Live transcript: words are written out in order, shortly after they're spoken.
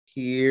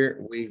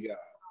Here we go.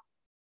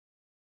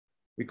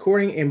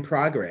 Recording in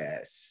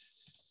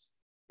progress.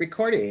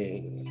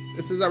 Recording.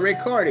 This is a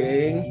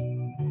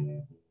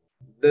recording.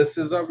 This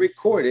is a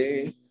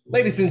recording.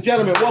 Ladies and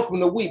gentlemen, welcome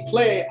to We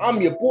Play.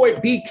 I'm your boy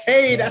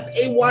BK. That's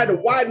AY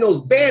the Wide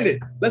Nose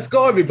Bandit. Let's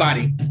go,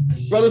 everybody.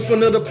 Brothers from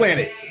another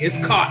planet. It's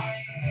caught.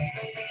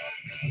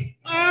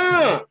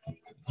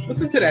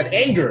 Listen to that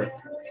anger.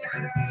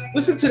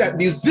 Listen to that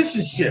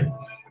musicianship.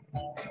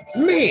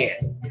 Man,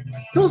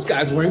 those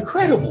guys were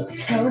incredible.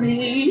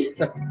 Tony.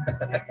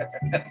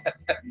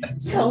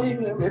 Tony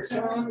was a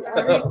song.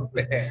 Oh,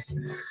 man.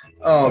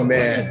 Oh,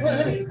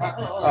 man.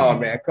 Oh,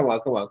 man. Come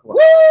on. Woo!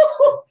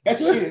 That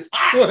shit is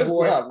hot. What's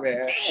boy. up,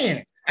 man?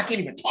 Man, I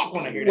can't even talk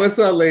when I hear that. What's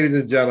up, ladies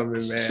and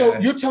gentlemen, man? So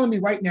you're telling me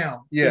right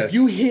now, yes. If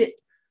you hit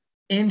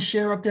end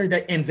share up there,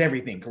 that ends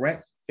everything,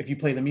 correct? If you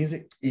play the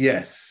music?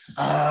 Yes.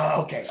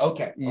 Okay.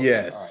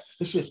 Yes. All right.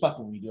 This shit's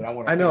fucking with me, dude.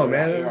 I know,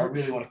 man. I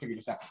really want to figure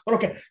this out. But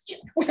okay,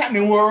 what's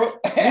happening, world?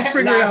 We'll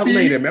figure it out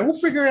later, man. We'll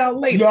figure it out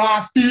later.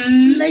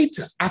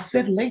 Later. I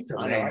said later,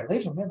 man. All right,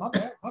 later, man. My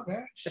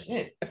bad.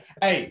 Shit.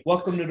 Hey,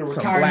 welcome to the Some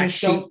retirement black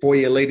show sheep for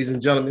you, ladies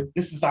and gentlemen.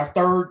 This is our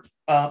third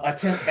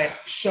attempt at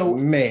show,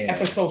 man.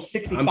 Episode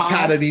 65. I'm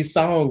tired of these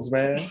songs,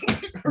 man.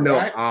 No,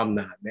 Right? I'm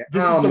not, man.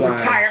 This is the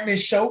retirement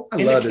show I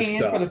in love the this can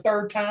stuff. for the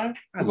third time.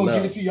 We're going to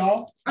give it to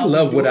y'all. I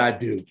love what I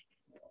do.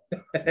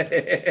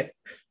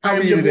 How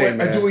are you today,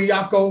 man? Adui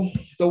Yako,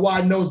 the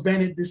Wide Nose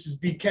Bandit. This is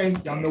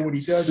BK. Y'all know what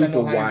he does.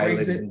 Super wide,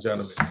 ladies and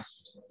gentlemen.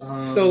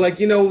 So,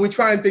 we're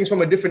trying things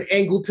from a different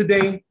angle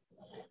today.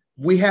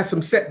 We had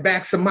some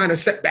minor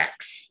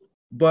setbacks,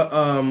 but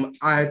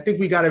I think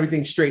we got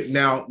everything straightened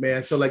out,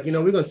 man. So, we're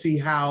gonna see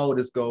how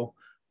this go.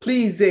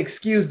 Please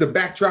excuse the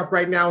backdrop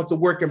right now. It's a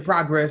work in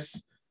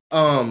progress.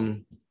 Yeah,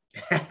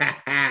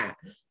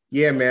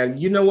 man.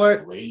 You know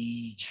what?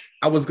 Rage.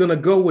 I was gonna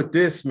go with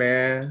this,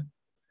 man.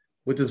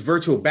 With this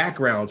virtual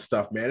background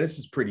stuff, man. This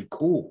is pretty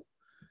cool.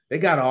 They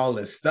got all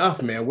this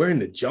stuff, man. We're in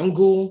the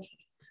jungle.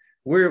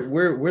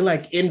 We're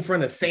like in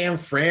front of San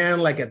Fran,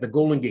 like at the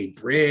Golden Gate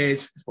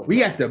Bridge.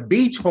 We at the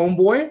beach,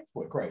 homeboy.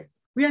 Great.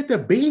 We at the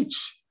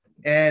beach.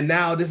 And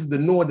now this is the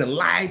Northern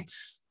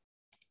Lights.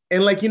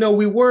 And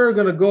we were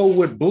gonna go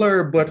with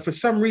blur, but for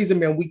some reason,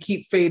 man, we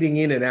keep fading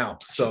in and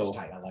out. So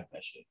I like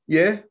that shit.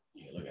 Yeah.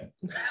 Yeah, look at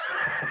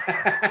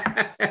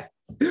it.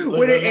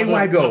 Where did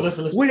AY go?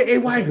 Listen. Where did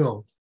AY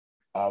go?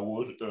 I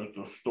was at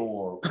the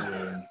store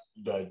when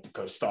the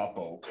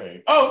Gestapo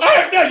came. Oh,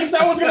 no, you said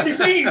I wasn't going to be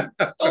seen.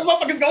 Those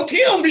motherfuckers going to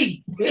kill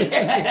me.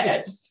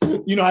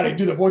 You know how they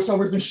do the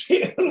voiceovers and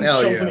shit?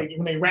 Hell yeah.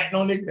 When they ratting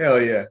on niggas?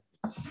 Hell yeah.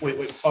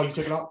 Wait. Oh, you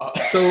took it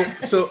off? So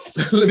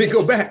let me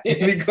go back.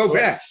 Wait.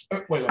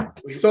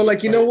 So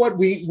you know what?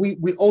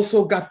 We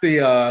also got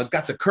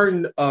the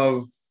curtain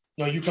of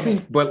you come truth,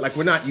 in. but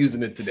we're not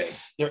using it today.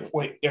 There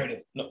it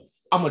is. No.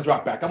 I'm gonna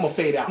drop back. I'm gonna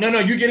fade out. No,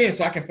 you get in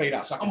so I can fade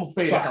out. So I'm gonna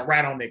fade out. So I can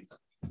rat on niggas.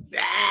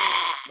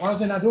 Why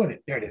is it not doing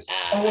it? There it is.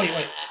 Oh,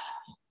 wait.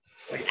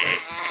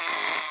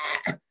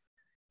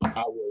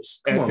 I was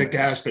at the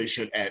gas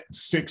station at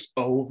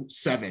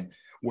 6:07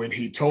 when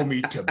he told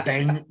me to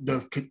bang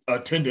the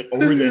attendant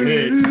over the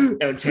head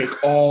and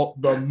take all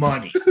the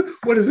money.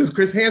 What is this,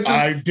 Chris Hansen?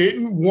 I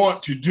didn't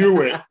want to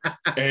do it.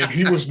 And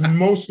he was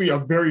mostly a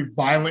very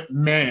violent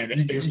man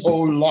his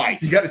whole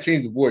life. You got to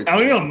change the voice.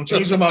 I am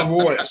changing my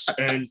voice.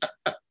 And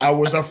I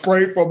was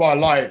afraid for my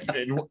life.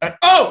 And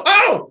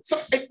so,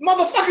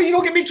 motherfucker, you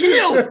gonna get me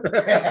killed.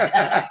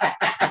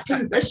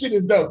 That shit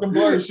is dope. The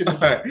blur shit is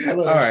dope.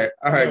 All right,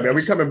 man.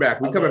 We're coming back.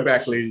 We're coming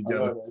back, ladies and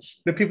gentlemen.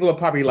 The people are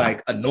probably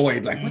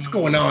annoyed, what's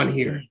going on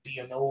here? Be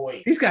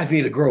annoyed. These guys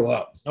need to grow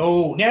up.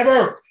 No,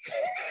 never.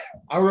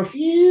 I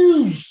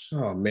refuse.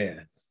 Oh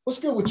man. What's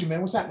good with you,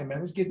 man? What's happening, man?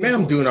 Let's get man.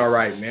 I'm doing all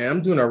right,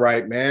 man.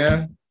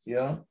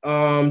 Yeah.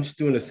 Just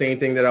doing the same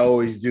thing that I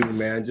always do,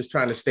 man. Just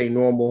trying to stay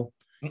normal.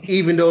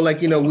 Even though,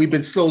 we've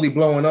been slowly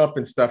blowing up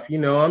and stuff,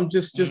 I'm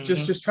just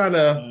trying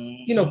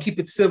to, keep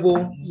it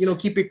civil,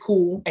 keep it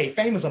cool. Hey,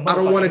 fame is a motherfucker. I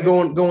don't want to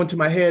go into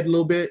my head a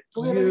little bit.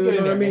 Go ahead, get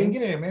in there, man.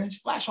 Get in there, man.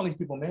 Just flash on these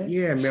people, man.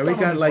 Yeah, man. We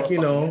got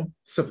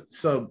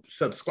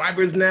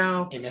subscribers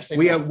now.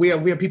 We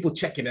have people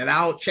checking it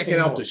out, checking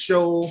out the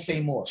show.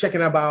 Say more.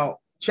 Checking out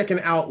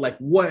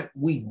what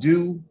we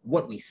do,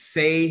 what we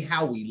say,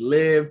 how we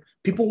live.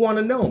 People want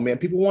to know, man.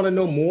 People want to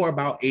know more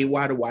about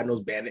AY the Wide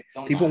Nose Bandit.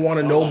 People want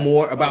to know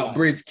more about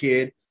Bridge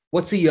Kid.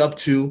 What's he up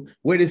to?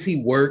 Where does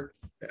he work?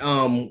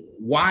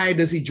 Why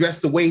does he dress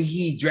the way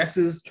he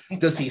dresses?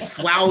 Does he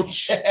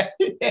slouch?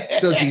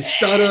 Does he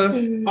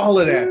stutter? All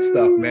of that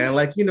stuff, man.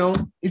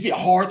 Is he a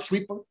hard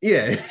sleeper?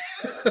 Yeah.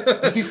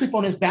 Does he sleep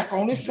on his back or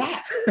on his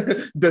side?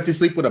 Does he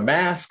sleep with a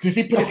mask? Does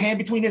he put his hand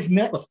between his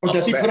nuts or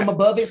does he put them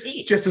above his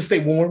head? Just to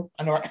stay warm.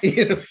 I know, right?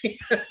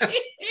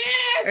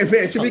 Hey,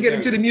 man, should we get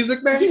into the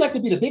music, man? Does he like to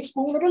be the big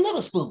spoon or the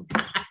little spoon?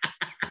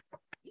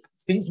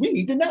 Things we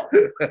need to know.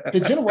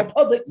 The general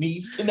public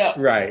needs to know.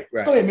 Right.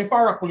 Go ahead, man.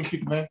 Fire up on these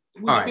people, man.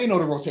 They know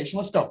the rotation.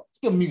 Let's go. Let's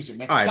give music,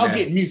 man. Y'all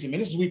get music, man.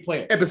 This is We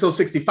Play It. Episode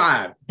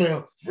 65.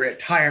 The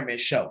retirement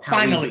show.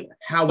 Finally.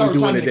 How we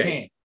doing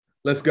today?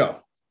 Let's go.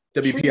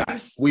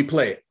 WPI. We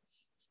Play It.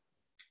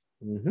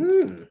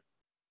 Mm-hmm.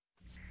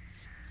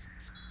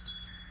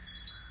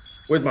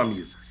 Where's my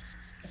music?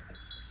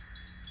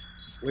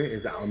 Where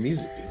is our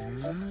music?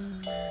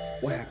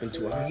 What happened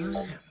to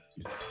us?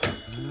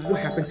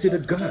 What happened to the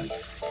gun?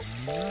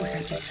 What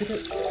happened to the?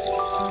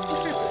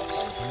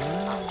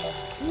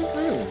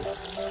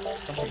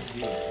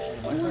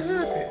 What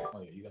happened? Oh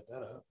yeah, you got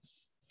that up.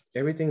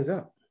 Everything's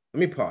up. Let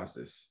me pause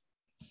this.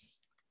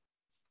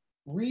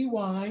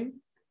 Rewind.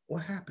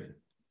 What happened?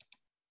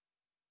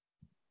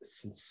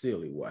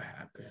 Sincerely, what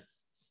happened?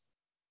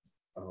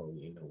 Oh,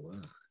 you know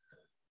what?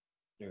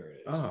 There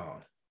it is.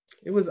 Oh,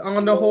 it was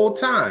on the whole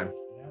time.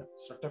 Yeah,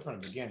 start that from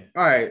the beginning.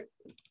 All right.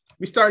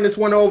 We starting this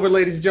one over,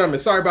 ladies and gentlemen.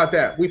 Sorry about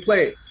that. We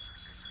played.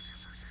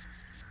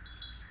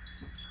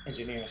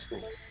 Engineering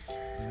school.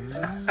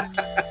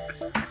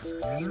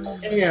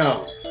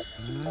 Damn.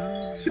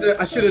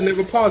 I should have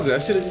never paused it. I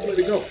should have just let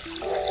it go.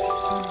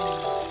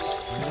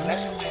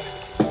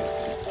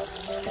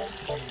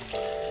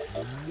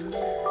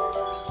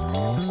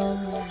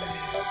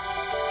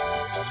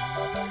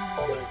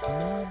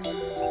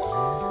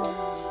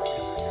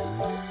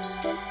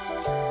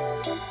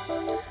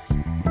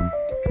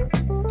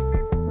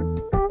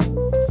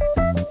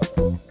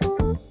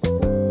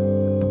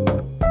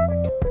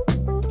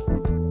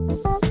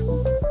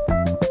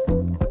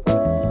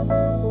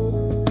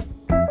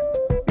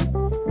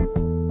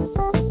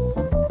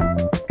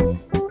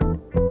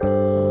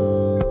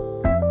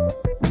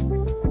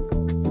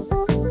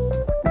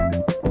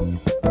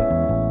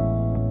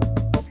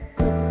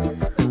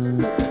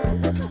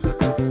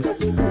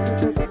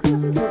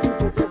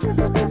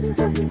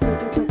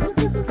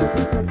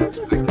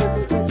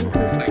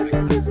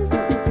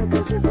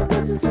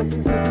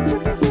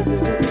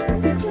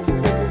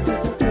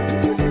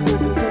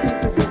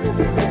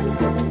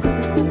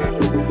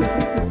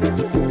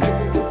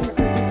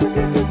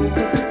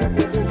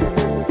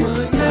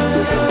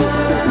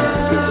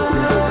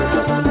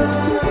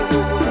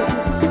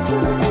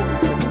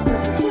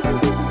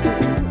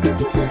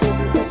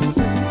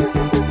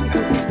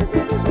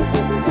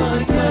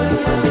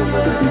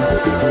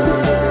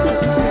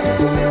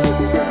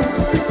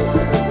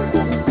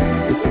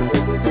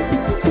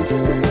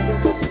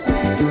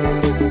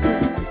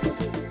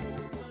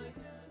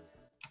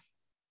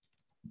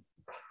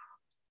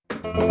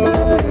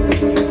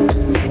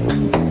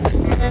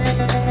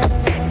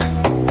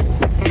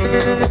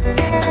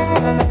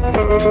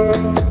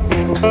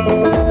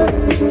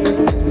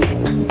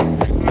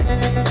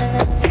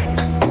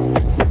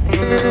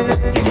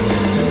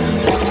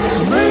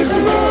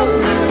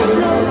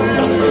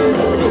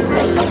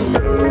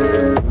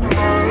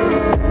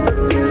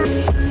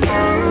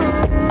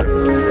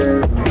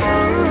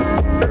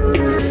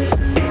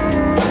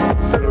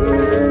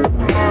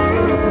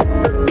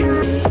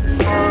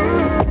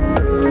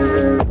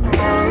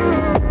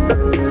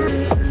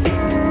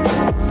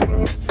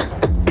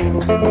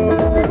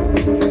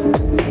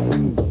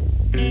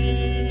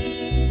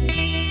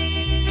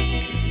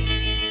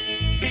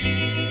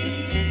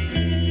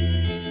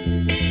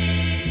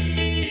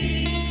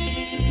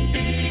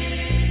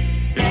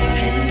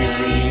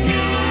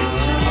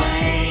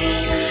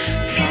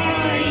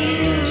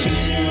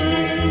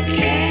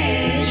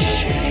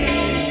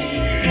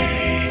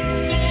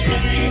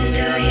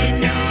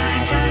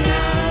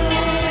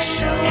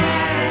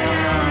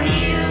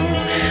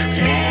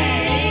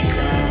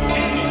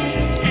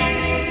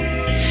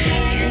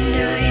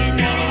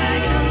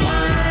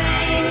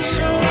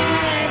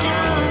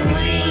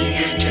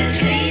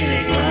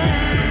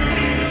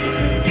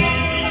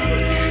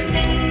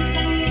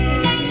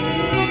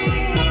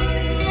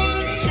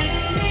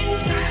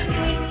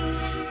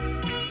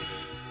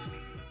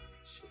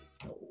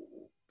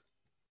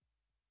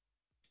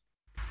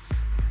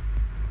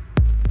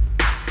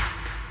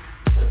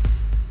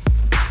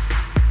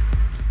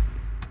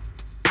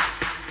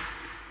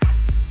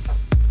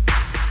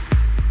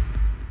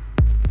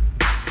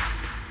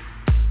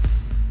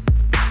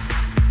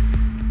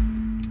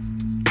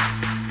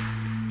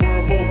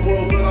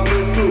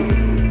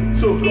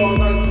 Took all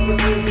night to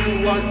forgive you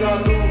like I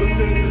knew the things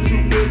that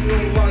you've been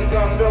through, like I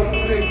felt the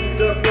things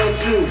that felt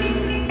you.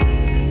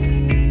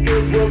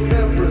 In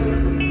remembrance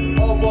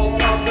of all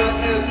times that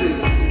ended,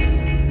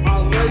 I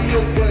lay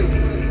awake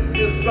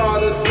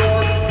inside a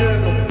dark den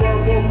of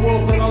verbal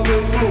worlds that I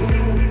lived through.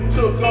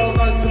 Took all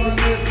night to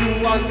forgive you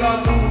like I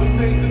knew the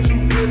things that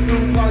you've been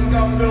through, like I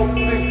felt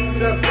the things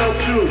that felt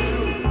you.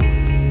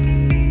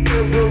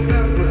 In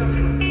remembrance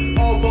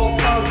of all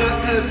times that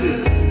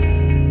ended,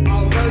 I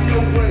lay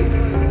awake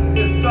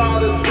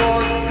inside a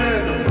dark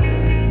den.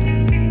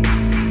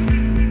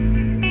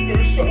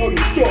 Inside a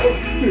dark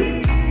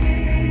den.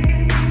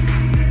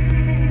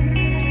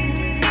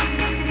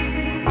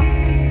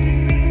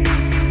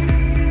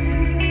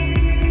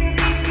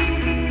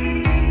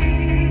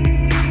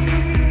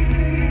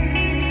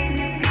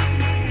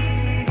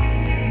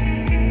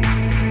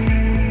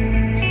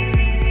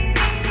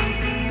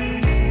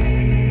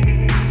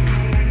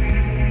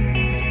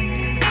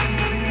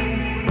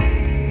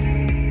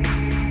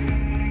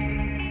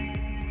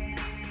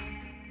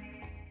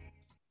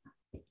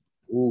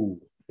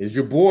 Ooh, Here's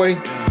your boy.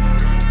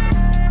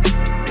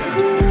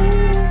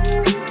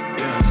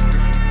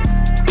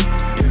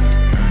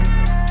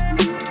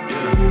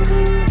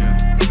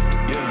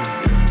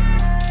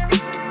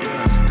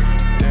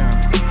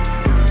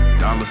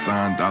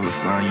 Dollar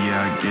sign,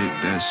 yeah, I get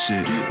that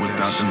shit.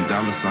 Without them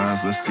dollar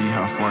signs, let's see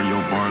how far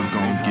your bars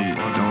gon' get.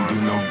 Don't do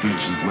no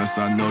features, unless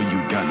I know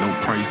you got no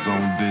price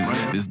on this.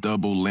 This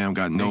double lamb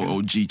got no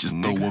OG, just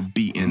throw a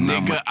beat and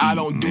nigga, I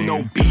don't do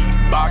no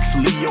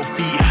beatbox. Leave your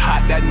feet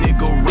hot, that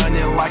nigga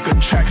running like a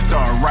track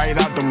star. Right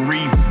out them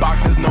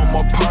Reeboks, there's no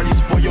more parties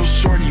for your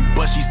shorty,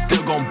 but she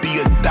still gon' be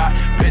a dot.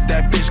 Bet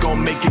that bitch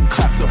gon' make it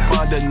clap to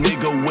find a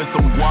nigga with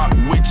some guap.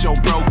 With your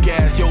broke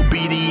ass, your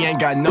BD ain't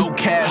got no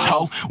cash,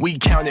 ho. We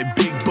counted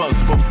big bucks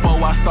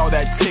before I saw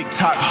that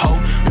TikTok, ho.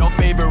 Your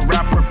favorite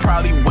rapper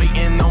probably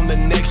waiting on the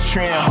next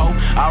trend, ho.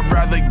 I'd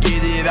rather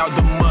get it out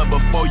the mud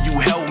before you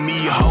help me,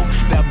 ho.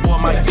 That boy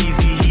Mike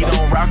Easy, he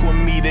don't rock with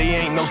me, they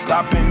ain't no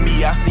stopping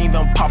me. I seen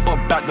them pop up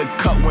out the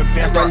cut when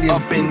fans start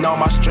upping all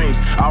my streams.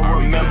 I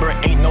remember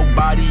ain't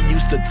nobody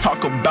used to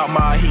talk about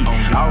my heat.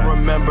 I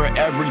remember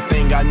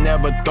everything, I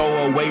never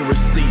throw away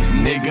receipts.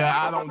 Nigga,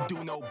 I don't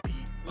do no beat.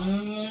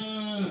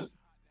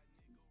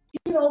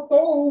 You don't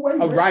throw away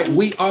All right,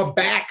 we are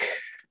back.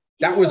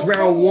 That was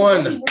round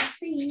one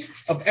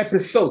of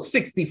episode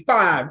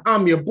 65.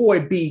 I'm your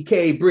boy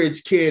BK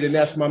Bridge Kid, and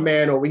that's my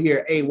man over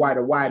here, AY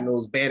the Wide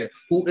Nose Bandit,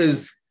 who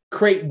is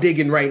crate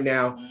digging right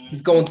now.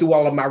 He's going through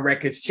all of my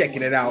records,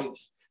 checking it out.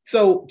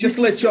 So just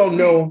to let y'all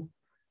know,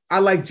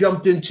 I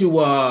jumped into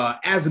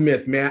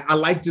Azimuth, man. I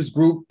like this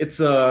group. It's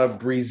a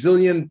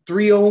Brazilian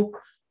trio,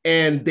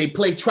 and they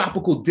play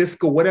tropical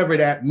disco, whatever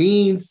that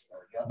means.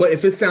 But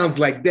if it sounds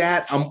like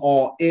that, I'm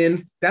all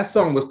in. That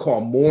song was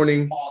called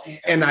Morning.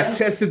 And I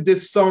tested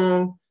this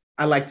song.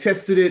 I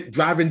tested it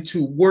driving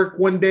to work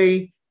one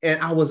day. And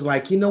I was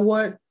like, you know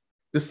what?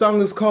 The song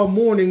is called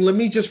Morning. Let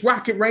me just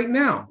rock it right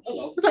now.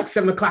 It's like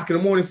 7 o'clock in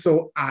the morning.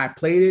 So I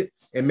played it.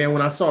 And man,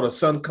 when I saw the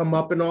sun come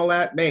up and all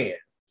that, man,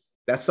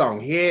 that song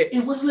hit.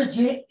 It was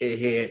legit. It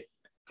hit.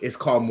 It's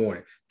called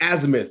Morning.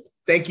 Azimuth,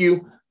 thank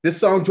you. This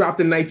song dropped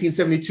in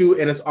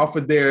 1972 and it's off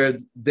of their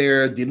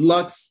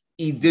deluxe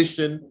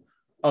edition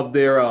of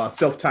their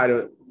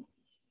self-titled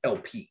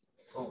LP.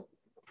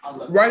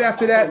 Right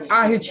after that,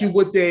 I hit you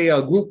with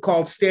a group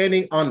called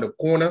Standing on the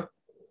Corner.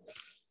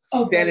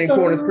 Standing on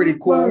the Corner is pretty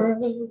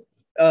cool.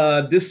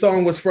 This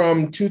song was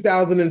from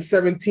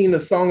 2017. The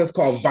song is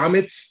called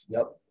Vomits.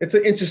 Yep. It's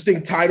an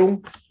interesting title.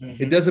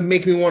 Mm-hmm. It doesn't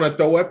make me want to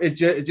throw up. It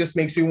just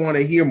makes me want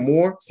to hear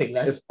more. Say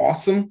less. It's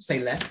awesome. Say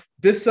less.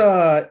 This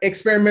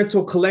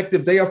experimental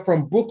collective, they are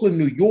from Brooklyn,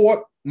 New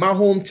York, my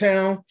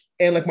hometown.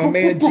 And like my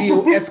man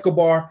Gio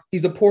Escobar,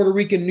 he's a Puerto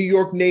Rican, New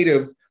York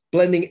native,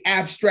 blending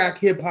abstract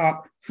hip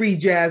hop, free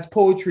jazz,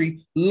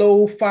 poetry,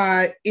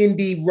 lo-fi,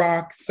 indie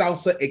rock,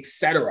 salsa,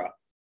 etc.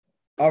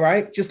 All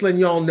right, just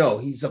letting y'all know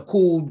he's a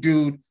cool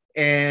dude,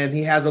 and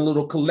he has a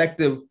little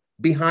collective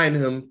behind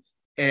him,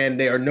 and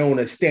they are known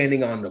as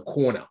Standing on the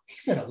Corner. He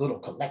said a little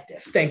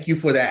collective. Thank you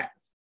for that,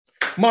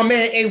 my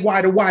man.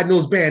 AY the Wide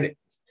Nose Bandit.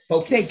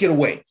 Folks, take it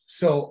away.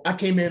 So I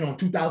came in on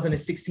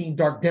 2016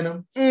 Dark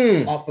Denim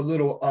off a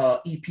little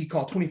EP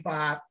called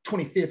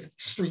 25th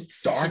Street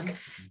Dark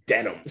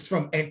Denim. It's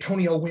from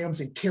Antonio Williams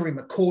and Kerry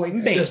McCoy.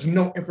 Man. There's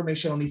no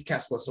information on these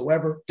cats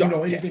whatsoever. If you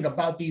know anything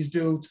about these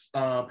dudes,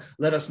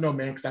 let us know,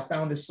 man, because I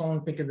found this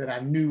song thinking that I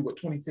knew what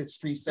 25th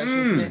Street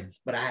Sessions meant,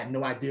 but I had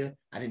no idea.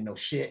 I didn't know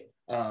shit.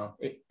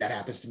 That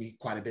happens to me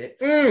quite a bit.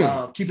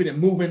 Keeping it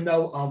moving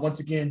though. Once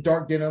again,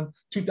 Dark Denim,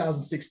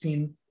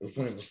 2016 was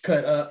when it was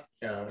cut up.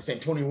 It's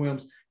Antonio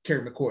Williams,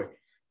 Kerry McCoy.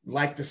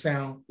 Like the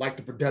sound, like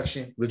the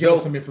production. Give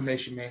us some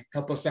information, man.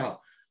 Help us out.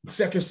 The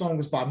second song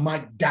was by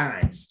Mike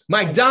Dimes.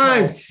 Mike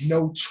Dimes.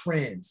 No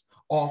Trends.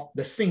 Off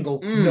the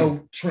single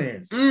No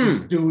Trends. This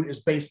dude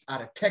is based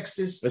out of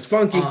Texas. It's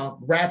funky.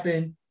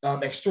 Rapping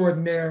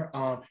extraordinaire.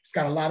 He's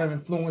got a lot of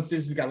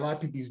influences. He's got a lot of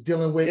people he's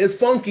dealing with. It's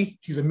funky.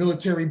 He's a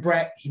military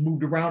brat. He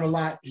moved around a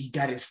lot. He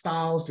got his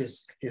styles,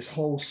 his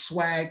whole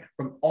swag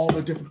from all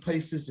the different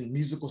places and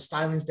musical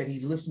stylings that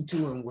he listened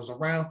to and was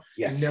around.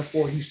 Yes. And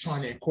therefore, he's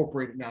trying to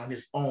incorporate it now in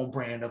his own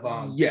brand of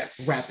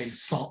rapping,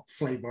 funk,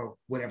 flavor,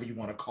 whatever you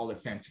want to call it,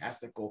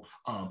 fantastical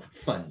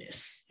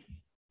funness.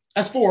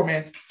 That's 4,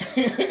 man.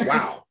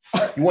 Wow.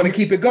 You want to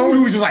keep it going? We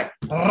was just like,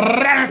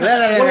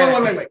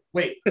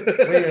 wait.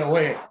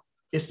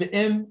 It's the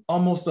end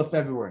almost of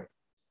February.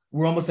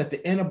 We're almost at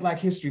the end of Black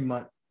History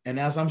Month. And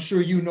as I'm sure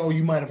you know,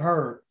 you might have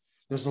heard,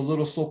 there's a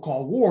little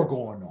so-called war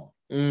going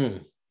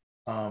on.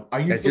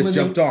 Are you that just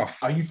jumped off?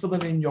 Are you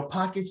feeling it in your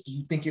pockets? Do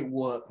you think it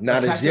would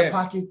not attack as yet? Your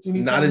pockets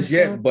not as soon?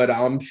 yet, but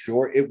I'm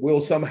sure it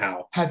will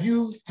somehow. Have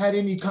you had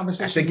any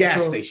conversations at the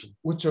gas station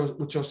with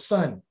your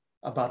son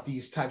about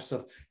these types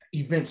of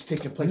events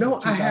taking place? No,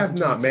 I have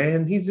not,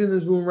 man. He's in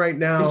his room right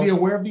now. Is he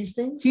aware of these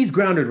things? He's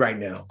grounded right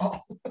now.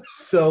 Oh.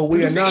 So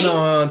we are not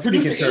on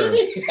speaking terms.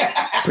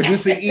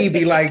 Producer E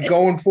be like,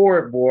 going for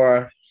it,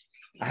 boy.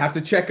 I have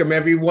to check him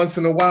every once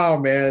in a while,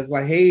 man. It's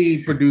like,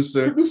 hey,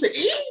 producer. Producer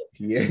E?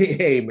 Yeah,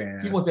 hey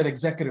man. He want that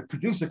executive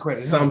producer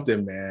credit.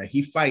 Something, man.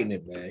 He fighting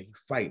it, man. He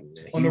fighting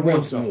it. On He the real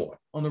wants though. more.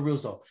 On the real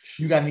though.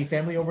 You got any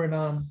family over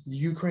in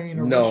Ukraine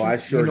or No, Russia? I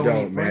sure You know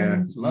any don't, man.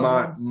 friends,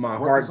 loved ones, My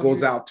work heart goes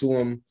associates? out to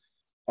him.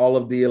 All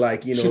of the Should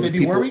they the be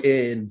people worried?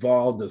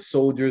 involved, the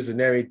soldiers and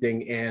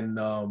everything. And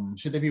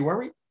Should they be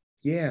worried?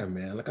 yeah,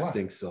 man. Like Why? I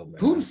think so,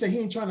 man. Putin said he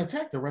ain't trying to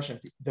attack the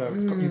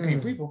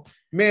Ukraine people.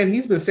 Man,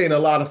 he's been saying a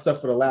lot of stuff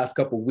for the last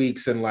couple of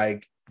weeks, and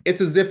like it's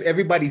as if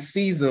everybody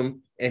sees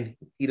him and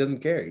he doesn't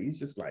care. He's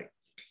just like.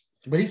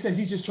 But he says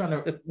he's just trying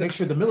to make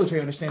sure the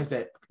military understands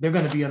that they're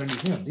going to be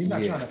underneath him. He's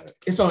not Yeah. trying to.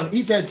 It's on.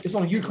 He said it's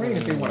on Ukraine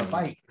if they want to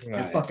fight and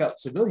Right. fuck up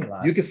civilian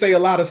lives. You can say a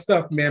lot of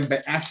stuff, man,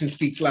 but action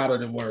speaks louder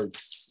than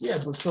words. Yeah,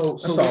 but That's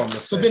all I'm gonna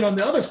say. then on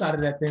the other side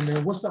of that, then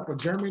man, what's up with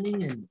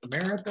Germany and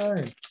America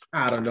and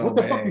I don't know. what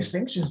the man. fuck do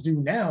sanctions do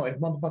now if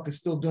motherfuckers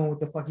still doing what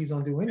the fuck he's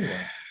gonna do anyway?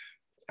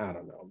 I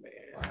don't know,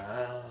 man.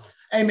 Wow.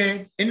 Hey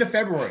man, into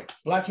February,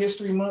 Black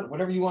History Month,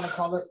 whatever you want to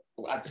call it.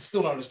 I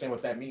still don't understand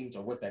what that means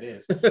or what that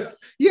is.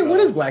 Yeah, what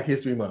is Black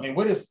History I Month? mean,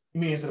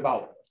 is it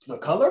about the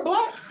color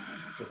black?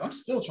 Because I'm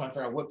still trying to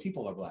figure out what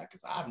people are black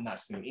because I've not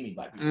seen any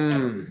black people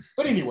ever.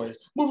 But anyways,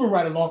 moving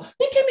right along.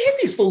 We can hit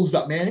these fools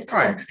up, man.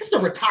 Come on. It's the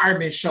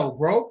retirement show,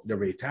 bro. The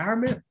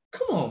retirement?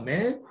 Come on,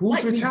 man. Who's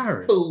Light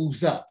retiring? These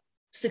fools up.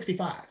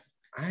 65.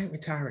 I ain't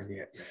retiring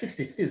yet.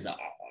 60 fizz. All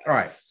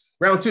right,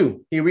 round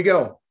 2. Here we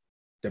go.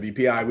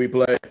 WPI, we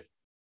play.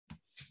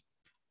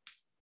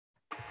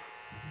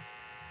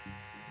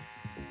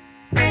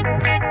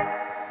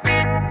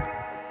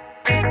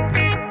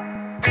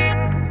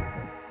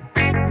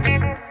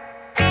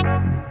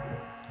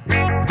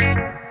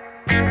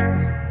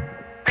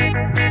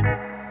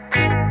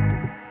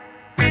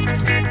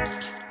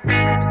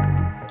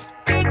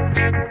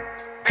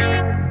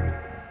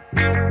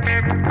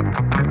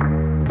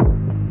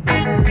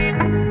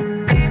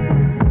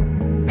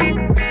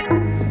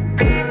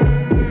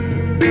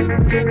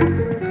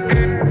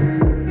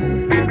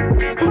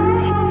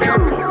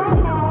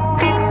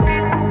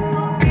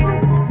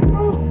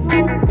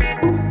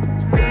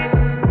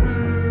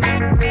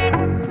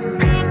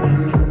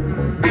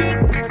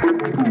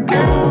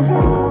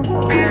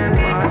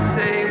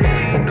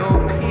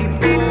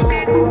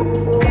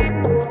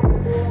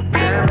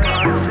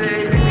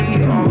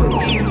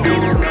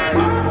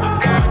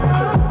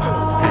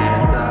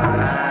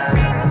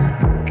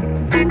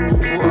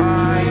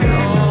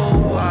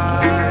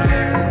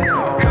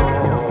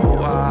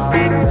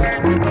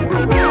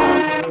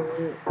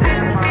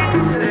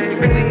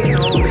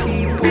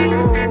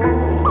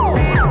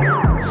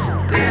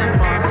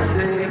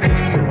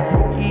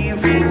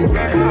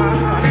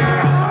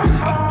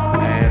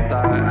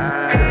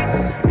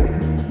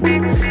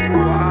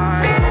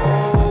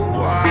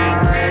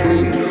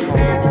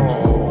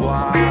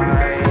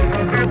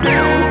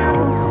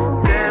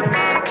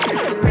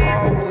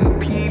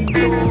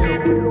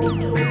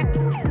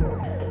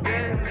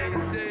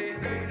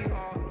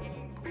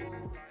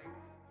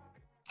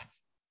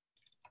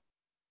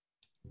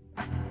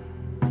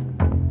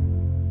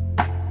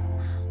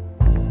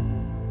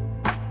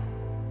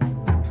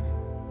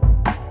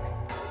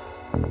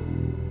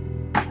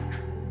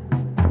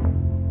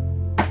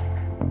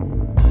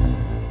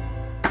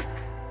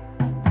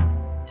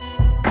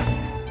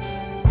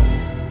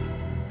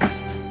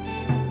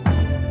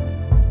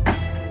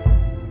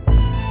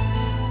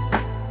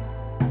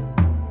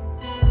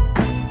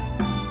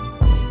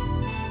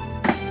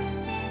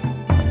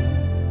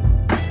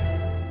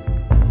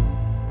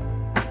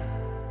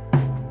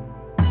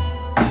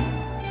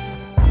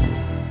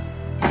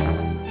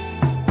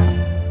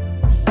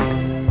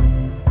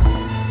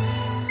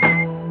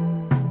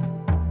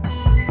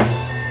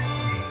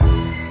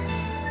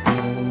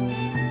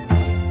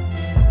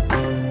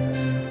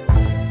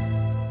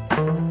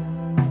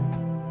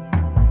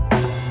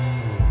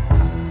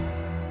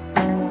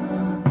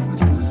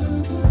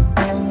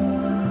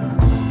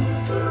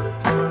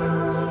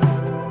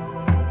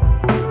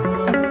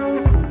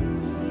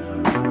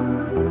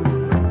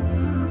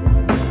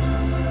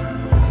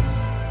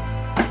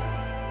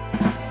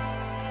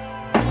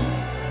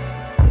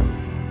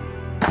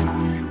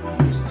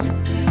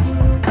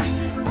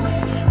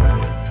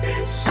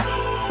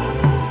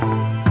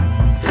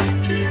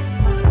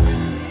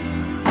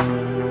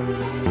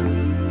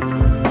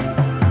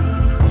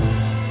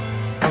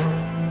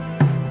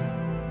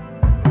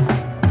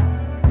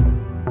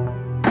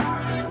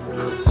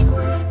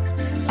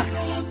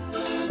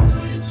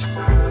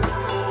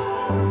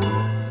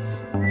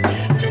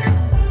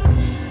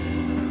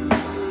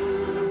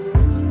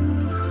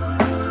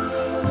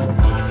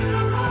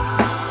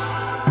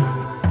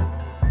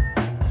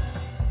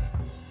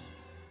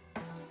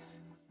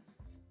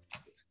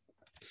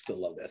 Still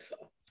love that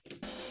song.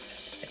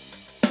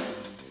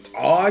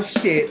 Oh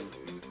shit.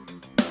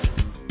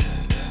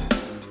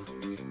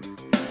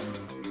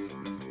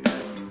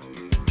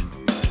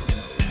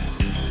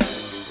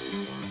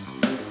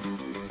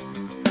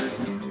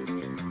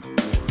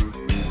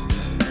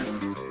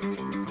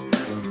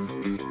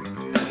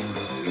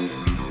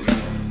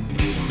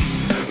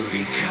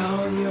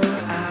 Recall your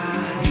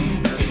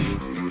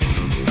eyes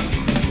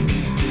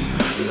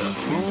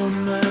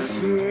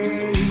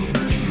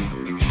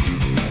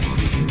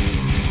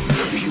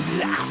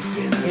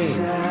feel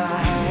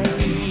inside.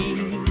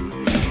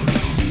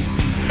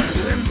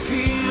 Then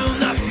feel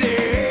nothing.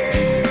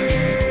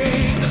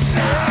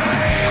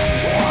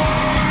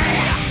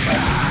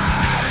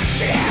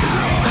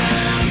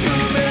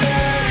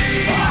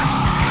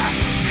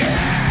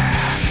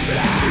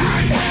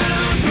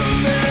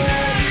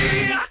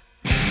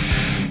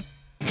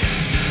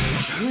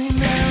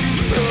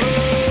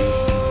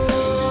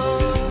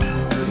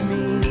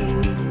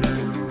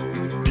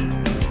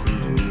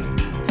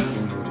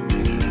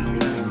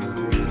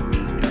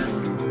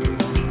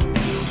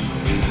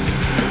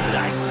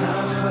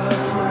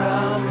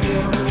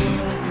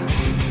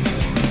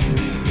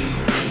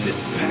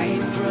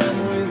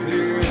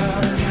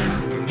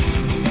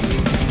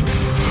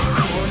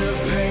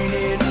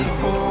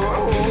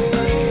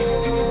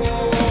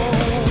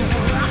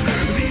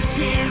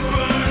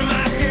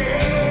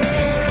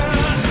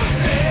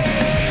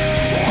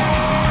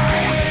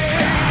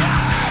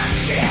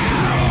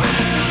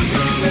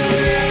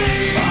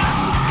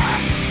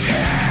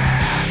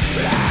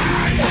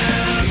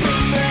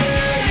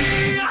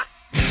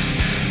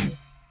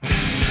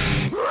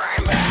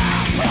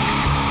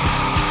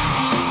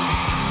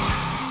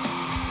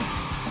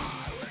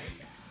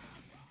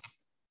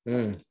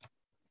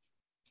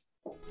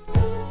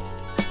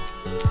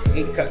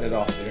 Ain't cutting it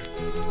off there.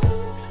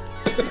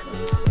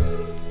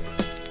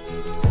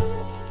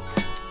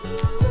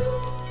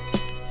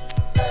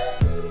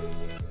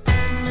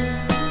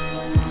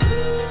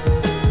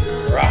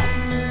 Rock.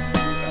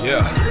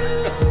 Yeah.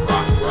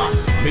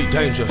 Meet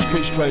danger,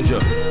 street stranger.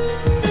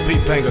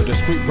 Beat banger,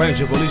 discreet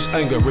ranger, release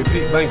anger,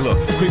 repeat bangler,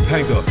 creep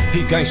hanger,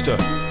 heat gangster.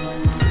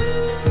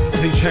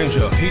 Heat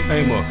changer, heat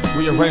aimer,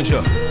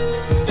 rearranger.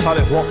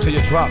 Solid walk till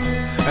you drop,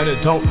 and it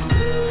don't.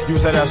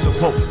 Use that as a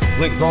quote.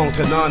 Link wrong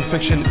to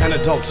non-fiction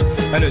anecdotes,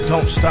 and it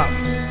don't stop.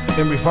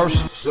 In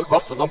reverse, I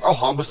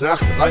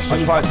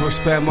try to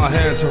expand my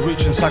hand to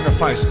reach and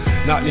sacrifice.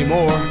 Not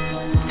anymore.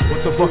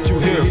 What the fuck you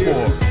here for?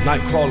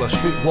 Nightcrawler,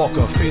 street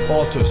walker, feet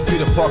altars,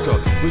 Peter Parker.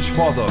 Reach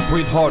farther,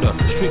 breathe harder,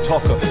 street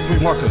talker, 3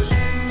 markers.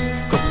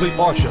 Complete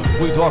archer,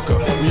 we darker,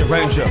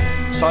 rearranger.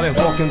 Solid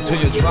walking till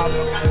you drop,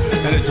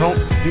 and it don't.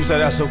 Use that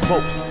as a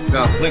quote.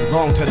 No. Link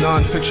wrong to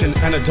non-fiction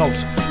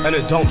anecdotes, and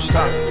it don't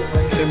stop.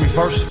 In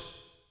reverse,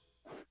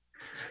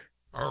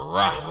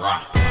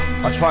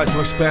 I tried to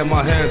expand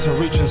my hand to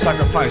reach and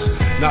sacrifice.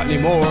 Not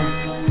anymore.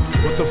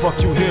 What the fuck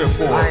you here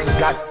for?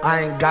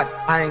 I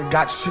ain't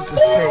got shit to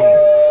say.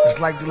 It's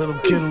like the little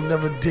kid who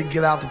never did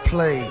get out to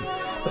play.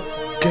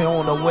 Get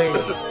on the way,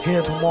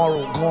 here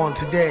tomorrow, gone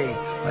today.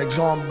 Like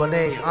John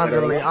Bonet,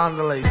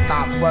 andale,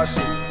 stop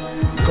rushing.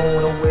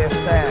 Going nowhere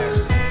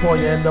fast, before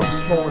you end up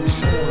swollen,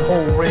 showing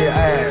whole rear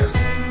ass.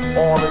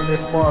 All in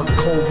this mug,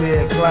 cold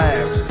beer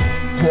glass.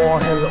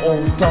 Bald-headed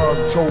old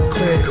thug, Joe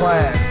Clear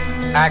class.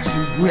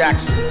 Action,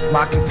 reaction,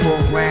 locking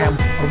program.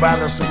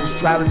 Around us with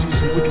strategy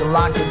so we can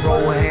lock it, bro,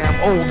 ham.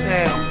 Old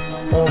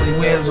ham, only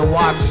wears a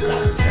watch.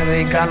 And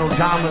ain't got no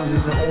diamonds,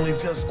 it's only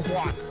just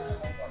quartz.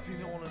 See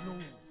it on the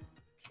news.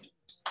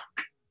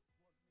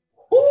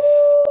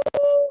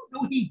 Ooh,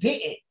 no, he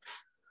didn't.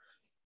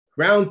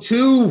 Round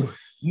 2.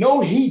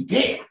 No, he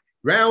didn't.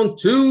 Round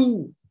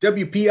 2.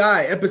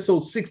 WPI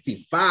episode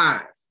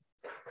 65.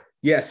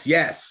 Yes.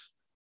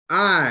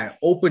 I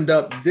opened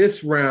up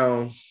this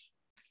round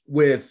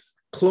with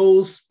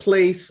Closed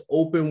Place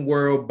Open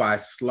World by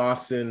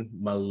Slauson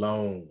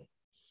Malone.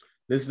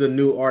 This is a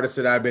new artist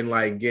that I've been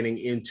like getting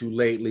into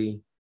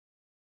lately.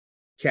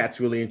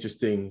 Cat's really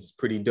interesting. It's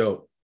pretty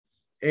dope.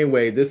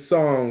 Anyway, this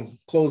song,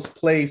 Closed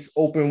Place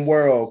Open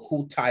World,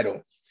 cool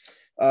title.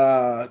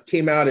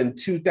 Came out in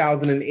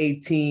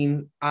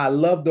 2018. I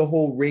love the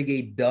whole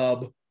reggae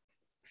dub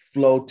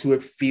flow to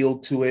it, feel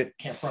to it.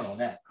 Can't front on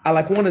that. I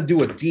want to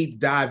do a deep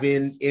dive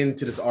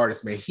into this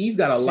artist, man. He's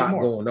got a lot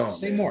going on.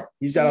 Say more.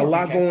 He's got a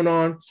lot going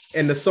on.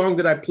 And the song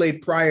that I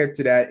played prior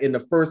to that in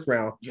the first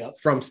round,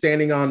 from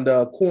Standing on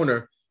the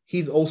Corner,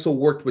 he's also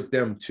worked with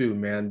them too,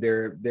 man.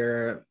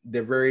 They're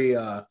very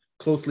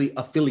closely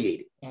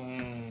affiliated.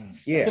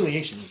 Yeah.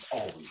 Affiliation is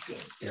always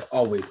good. Yeah,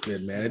 always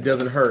good, man. It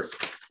doesn't hurt.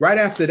 Right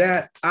after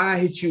that, I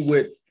hit you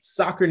with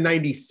Soccer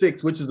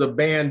 96, which is a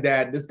band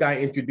that this guy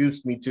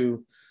introduced me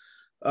to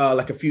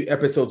like a few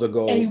episodes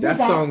ago. That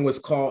song was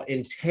called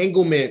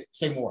Entanglement.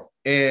 Say more.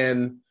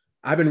 And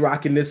I've been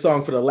rocking this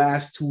song for the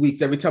last 2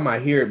 weeks. Every time I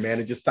hear it, man,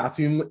 it just stops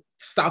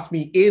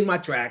me in my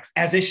tracks.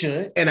 As it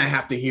should. And I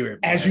have to hear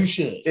it, man. As you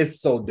should.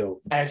 It's so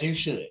dope. As you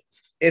should.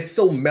 It's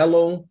so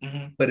mellow,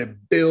 but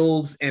it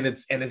builds and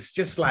it's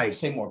just like.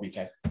 Say more,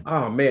 BK.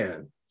 Oh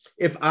man.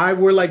 If I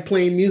were like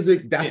playing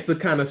music, that's the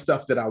kind of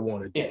stuff that I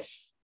want to do.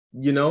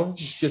 You know,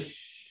 just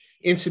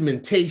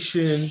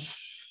instrumentation,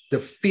 the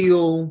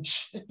feel,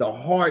 the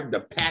heart,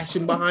 the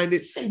passion behind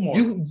it. Say more.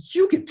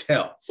 You could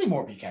tell. Say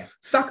more, BK.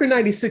 Soccer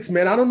 96,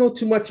 man. I don't know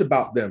too much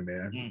about them,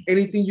 man.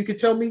 Anything you could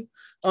tell me?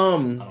 I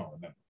don't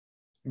remember.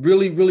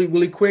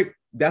 Really quick.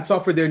 That's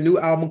off of their new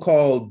album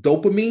called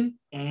Dopamine.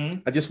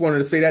 I just wanted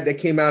to say that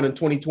came out in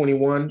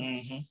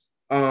 2021.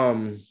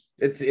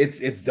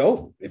 It's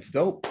dope. It's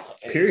dope.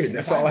 Period.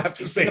 That's all I have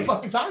to say. The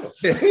fucking title.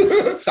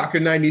 Soccer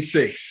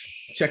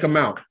 96. Check them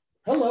out.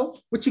 Hello.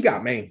 What you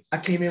got, man? I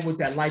came in with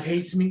that Life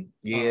Hates Me.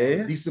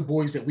 Yeah. These are the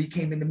boys that we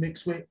came in the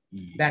mix with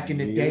back in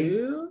the day,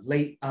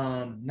 late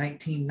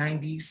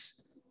 1990s,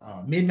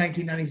 mid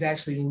 1990s,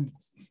 actually.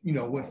 We,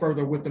 went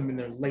further with them in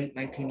the late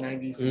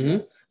 1990s and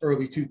the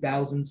early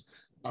 2000s.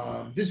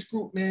 This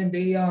group, man,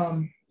 they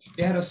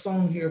had a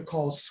song here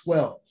called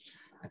Swell.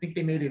 I think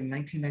they made it in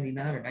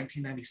 1999 or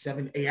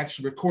 1997. They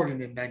actually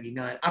recorded it in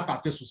 99. I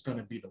thought this was going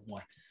to be the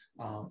one.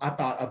 I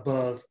thought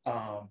above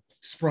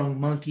Sprung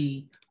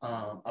Monkey,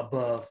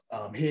 above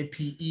Head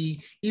PE,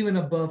 even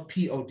above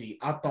POD.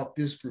 I thought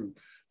this group,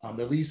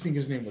 the lead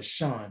singer's name was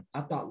Sean.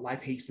 I thought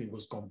Life Hates Me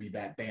was going to be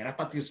that band. I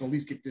thought they was going to at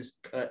least get this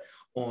cut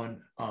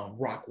on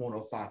Rock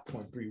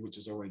 105.3, which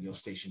is a radio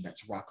station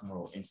that's rock and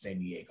roll in San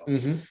Diego.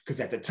 Because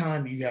at the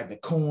time, you had the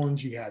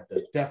Corns, you had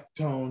the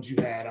Deftones,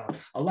 you had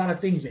a lot of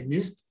things. And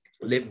this,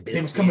 they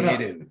was coming up.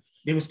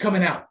 They was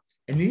coming out.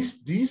 And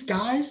these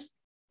guys,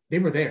 they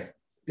were there.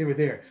 They were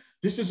there.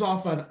 This is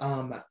off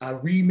a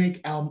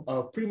remake album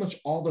of pretty much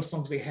all the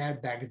songs they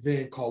had back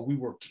then called We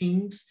Were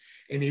Kings.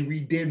 And they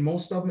redid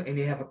most of them. And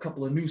they have a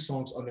couple of new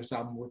songs on this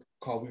album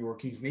called We Were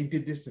Kings. And they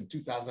did this in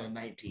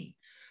 2019.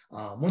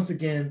 Once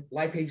again,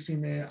 Life Hates Me,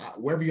 man.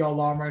 Wherever y'all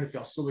are, right, if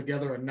y'all still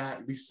together or not,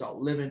 at least y'all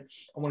living.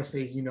 I want to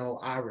say,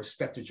 I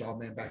respected y'all,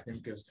 man, back then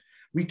because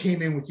we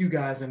came in with you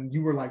guys and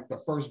you were like the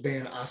first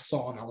band I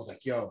saw. And I was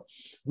like, yo,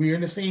 we're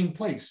in the same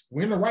place.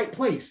 We're in the right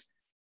place.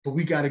 But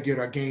we got to get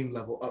our game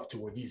level up to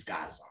where these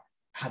guys are.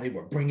 How they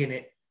were bringing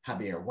it, how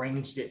they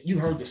arranged it. You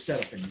heard the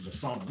setup in the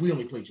song. We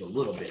only played you a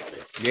little bit of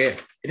it. Yeah.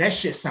 That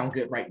shit sound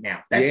good right now.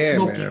 That's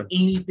smoking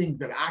anything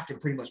that I can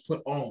pretty much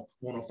put on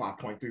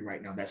 105.3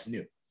 right now. That's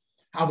new.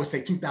 I would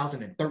say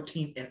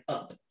 2013 and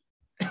up.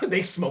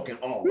 They smoking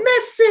all.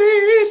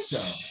 Message.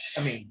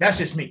 So, that's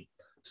just me.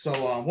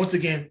 So once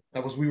again,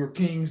 that was We Were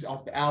Kings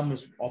off the album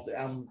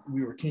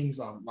We Were Kings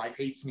on Life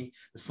Hates Me,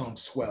 the song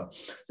Swell.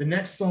 The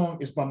next song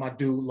is by my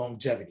dude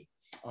Longevity.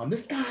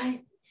 This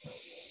guy,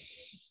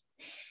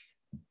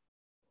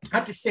 I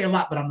could say a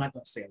lot, but I'm not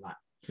going to say a lot.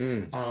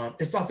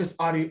 It's off his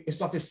album.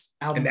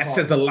 And that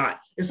says a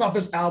lot. It's off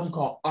his album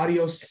called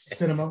Audio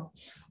Cinema.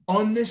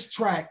 On this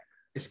track,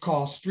 it's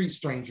called Street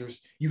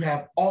Strangers. You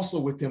have also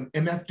with him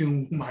MF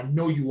Doom, whom I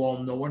know you all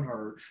know and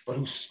heard, but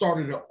who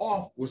started it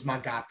off was my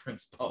guy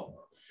Prince Poe.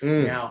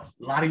 Now,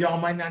 a lot of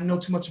y'all might not know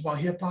too much about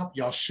hip hop.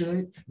 Y'all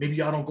should. Maybe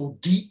y'all don't go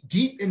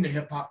deep into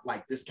hip hop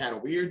like this cat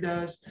over here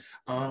does.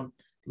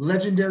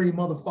 Legendary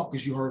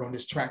motherfuckers you heard on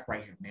this track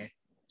right here, man.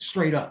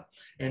 Straight up.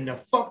 And the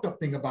fucked up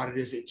thing about it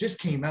is it just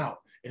came out,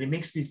 and it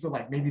makes me feel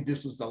like maybe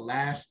this was the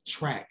last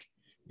track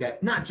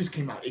that not just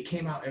came out. It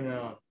came out in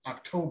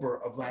October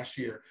of last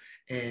year,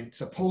 and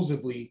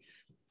supposedly,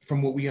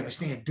 from what we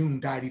understand, Doom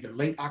died either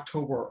late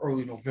October or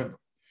early November.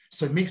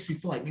 So it makes me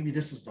feel like maybe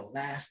this is the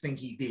last thing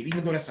he did,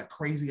 even though that's a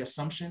crazy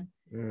assumption.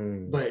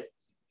 But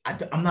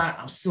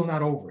I'm still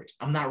not over it.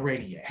 I'm not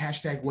ready yet.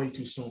 Hashtag way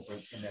too soon for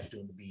MF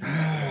Doom to be.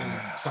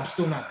 So I'm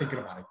still not thinking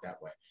about it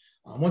that way.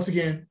 Once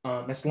again,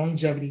 that's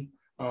Longevity.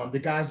 The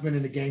guy's been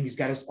in the game. He's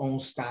got his own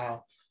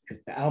style.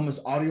 The album is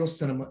Audio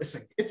Cinema.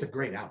 It's a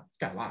great album. It's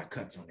got a lot of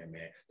cuts on there,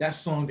 man. That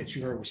song that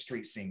you heard was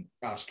Street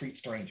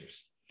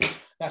Strangers.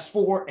 That's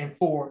 4 and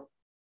 4.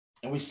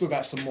 And we still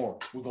got some more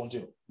we're going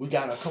to do. We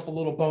got a couple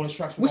little bonus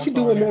tracks. We should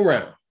do one more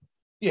round.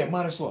 Yeah,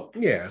 might as well.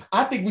 Yeah.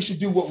 I think we should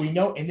do what we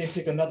know and then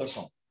pick another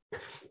song.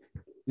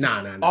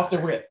 Nah. Off the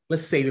rip.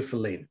 Let's save it for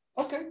later.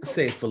 Okay. Let's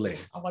save it for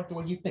later. I like the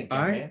way you think,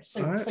 all right, man.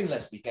 Say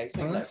less, BK.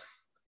 Say less.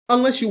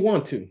 Unless you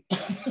want to.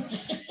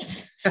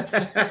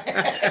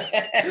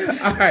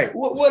 All right.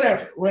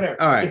 Whatever.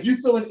 All right. If you're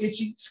feeling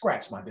itchy,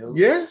 scratch, my dude.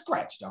 Yeah?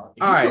 Scratch, dog.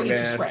 If all right, itchy,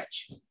 man.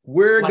 Scratch.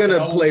 We're going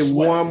to play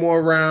one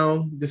more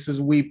round. This is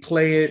We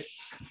Play It.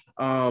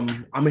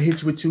 I'm going to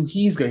hit you with 2.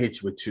 He's going to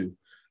hit you with 2.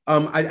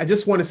 I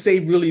just want to say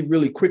really,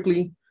 really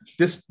quickly,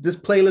 this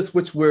playlist,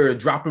 which we're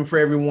dropping for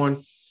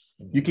everyone,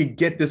 you can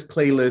get this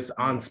playlist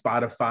on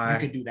Spotify. You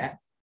can do that.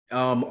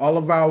 All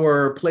of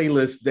our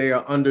playlists, they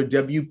are under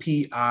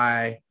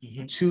WPI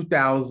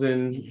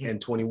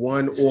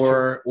 2021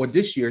 or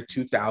this year,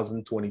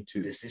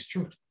 2022. This is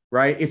true.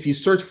 Right? If you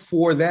search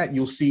for that,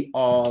 you'll see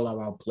all of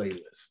our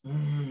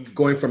playlists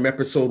going from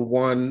episode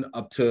 1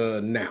 up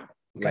to now.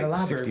 Like like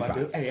library, 65. my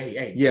dude.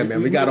 Hey. Yeah,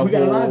 man, we got a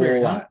whole lot.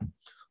 Huh?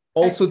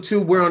 Also,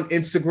 too, we're on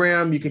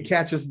Instagram. You can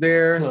catch us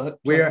there.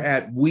 We're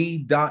at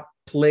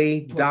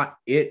we.play.it.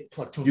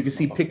 You can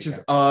see pictures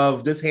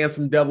of this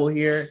handsome devil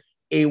here,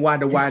 AY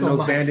the Wide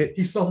Nose Bandit.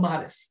 He's so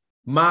modest.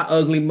 My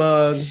ugly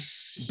mug,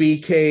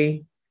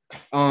 BK.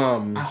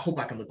 I hope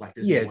I can look like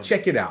this. Yeah,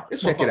 check it out.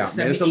 Check it out,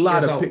 man. It's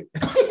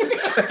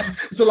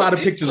a lot of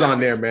pictures on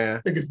there, man.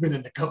 I think it's been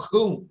in the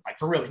Cocoon. Like,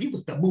 for real,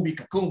 the movie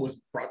Cocoon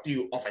was brought to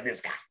you off of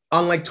this guy.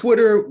 On like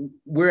Twitter,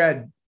 we're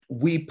at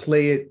We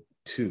Play It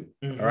 2.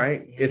 All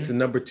right, it's the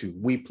number 2.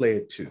 We Play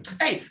It 2.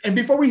 Hey, and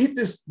before we hit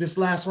this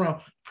last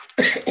round,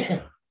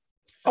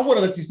 I want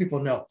to let these people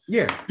know.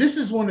 Yeah, this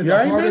is one of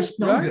the hardest.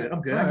 No,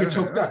 I'm good. I get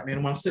choked up, man,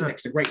 when I'm sitting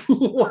next to grapes.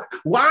 Wow,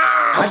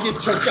 I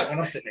get choked up when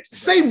I'm sitting next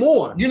to grapes. Say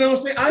more. You know what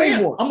I'm saying?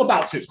 Say more. I'm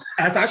about to,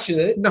 as I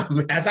should. No,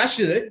 man. As I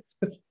should.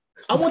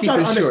 I want y'all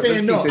to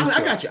understand. No,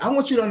 I got you. I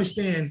want you to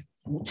understand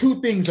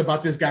 2 things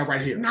about this guy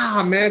right here.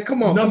 Nah, man,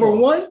 come on. Number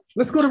 1,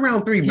 let's go to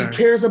round 3, man. He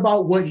cares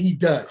about what he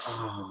does.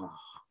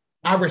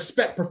 I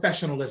respect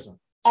professionalism.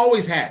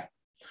 Always have.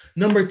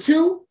 Number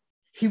 2,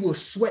 he will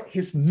sweat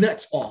his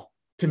nuts off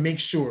to make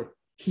sure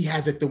he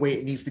has it the way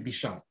it needs to be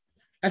shown.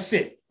 That's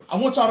it. I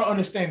want y'all to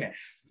understand that.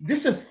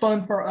 This is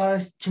fun for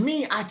us. To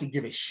me, I could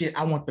give a shit.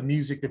 I want the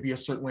music to be a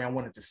certain way. I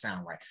want it to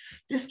sound right.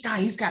 This guy,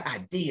 he's got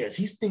ideas.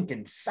 He's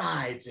thinking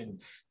sides and,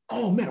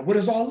 oh man, what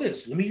is all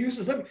this? Let me use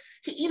this.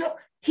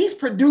 He's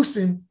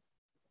producing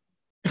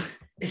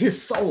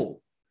his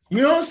soul.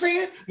 You know what I'm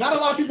saying? Not a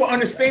lot of people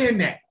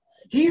understand that.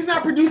 He's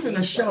not producing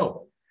a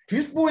show.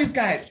 This boy's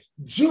got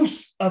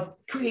juice of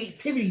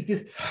creativity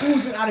just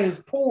oozing out of his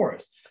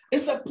pores.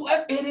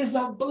 It is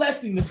a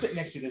blessing to sit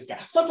next to this guy.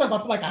 Sometimes I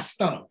feel like I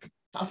stun him.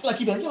 I feel like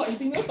he'd be like, yo,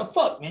 AB, what the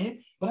fuck, man?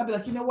 But I'd be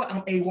like, you know what?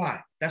 I'm AY.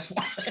 That's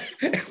why.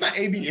 It's not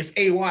AB, it's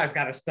AY. It's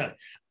got a stun.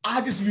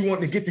 I just be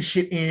wanting to get the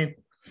shit in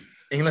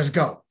and let's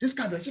go. This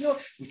guy be like, you know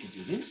what? We can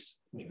do this.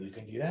 Maybe we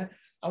can do that.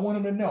 I want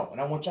him to know,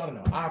 and I want y'all to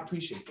know. I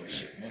appreciate that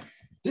shit, man.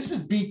 This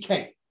is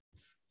BK.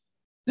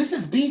 This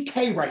is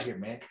BK right here,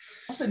 man.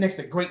 I'm sitting next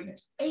to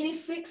greatness.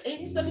 86,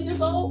 87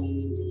 years old?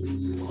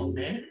 Come on,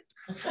 man.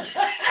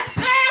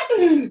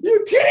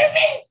 You kidding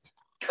me?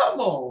 Come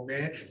on,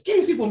 man. Give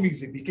these people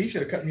music, BK. You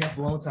should have cut me off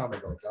a long time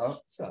ago, dog.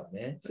 What's up,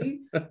 man?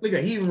 See? Look at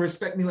that. He even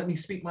respect me, let me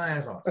speak my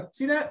ass off.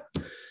 See that?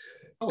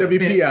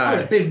 WPI. I would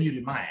have been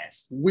muted my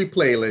ass. We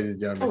play, ladies and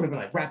gentlemen. I would have been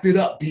like, wrap it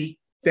up, B.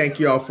 Thank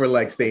you all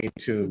for staying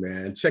tuned,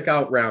 man. Check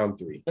out round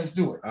 3. Let's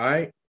do it. All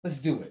right? Let's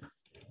do it.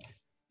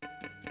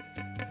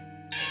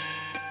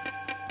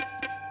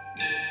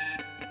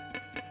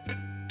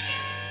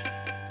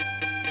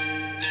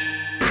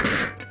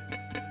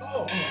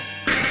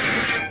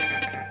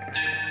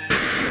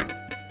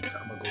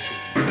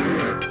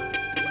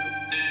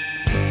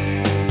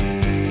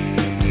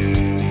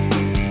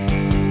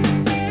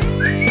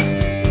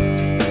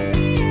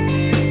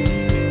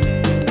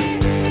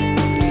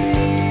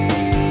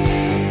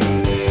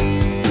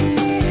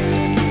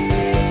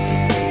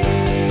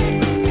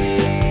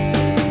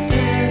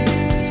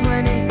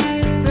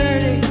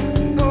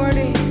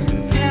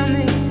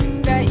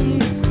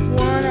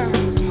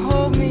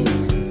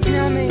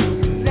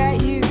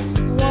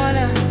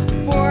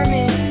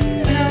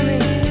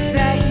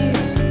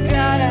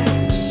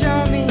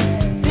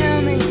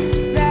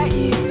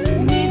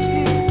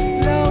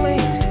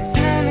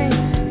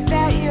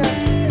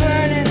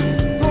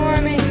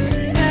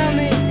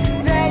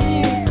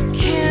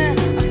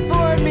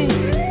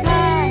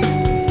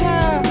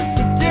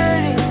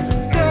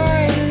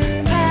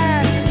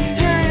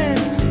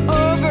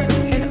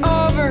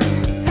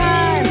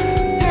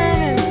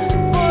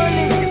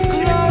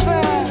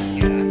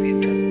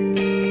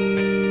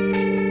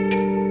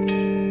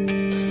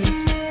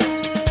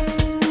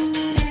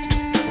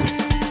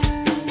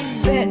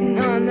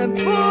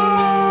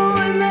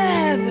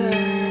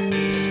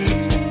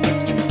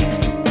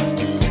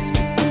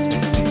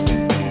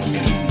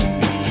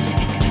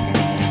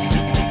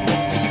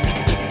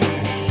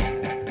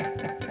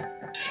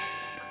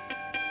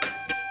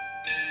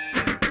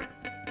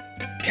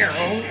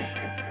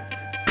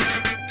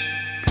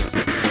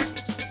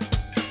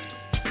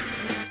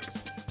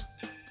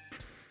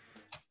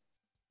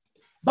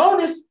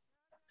 Bonus.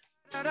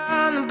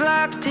 On the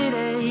block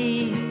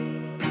today,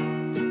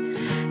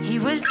 he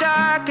was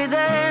darker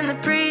than the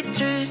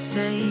preachers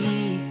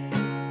say,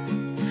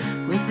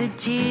 with a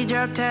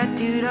teardrop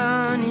tattooed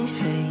on his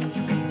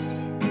face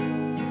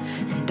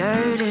and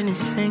dirt in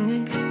his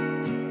fingers.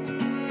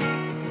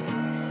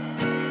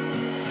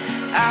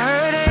 I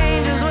heard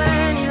angels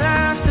when he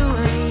laughed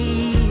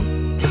away,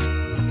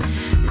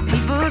 the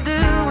people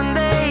do when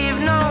they've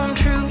known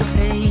true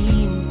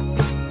pain.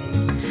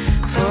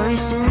 For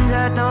his sins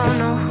I don't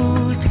know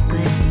who's to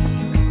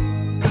blame.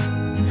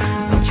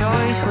 What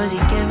choice was he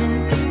given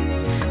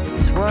in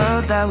this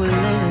world that we're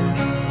living?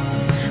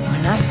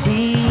 When I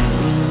see you,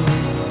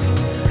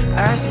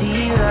 I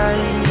see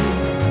light,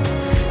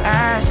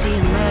 I see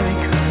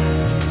America.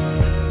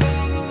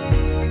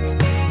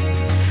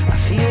 I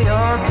feel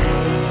your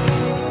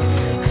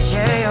pain, I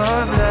share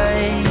your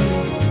blood,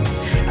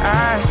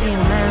 I see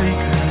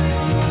America.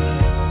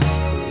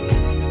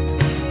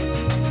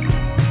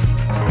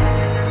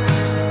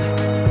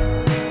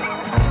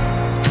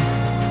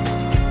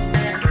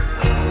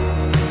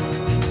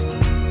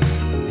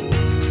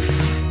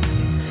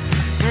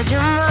 Your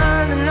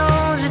mother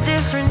knows a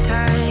different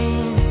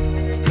time.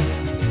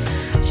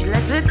 She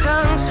lets her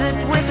tongue slip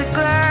with a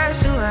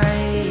glass of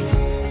wine.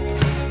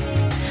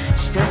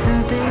 She says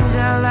some things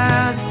out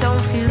loud that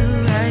don't feel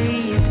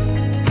right,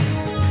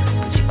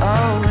 but you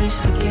always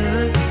forgive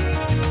her.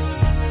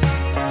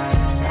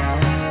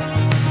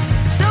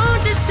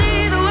 Don't you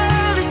see the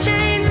world is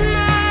changing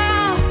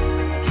now?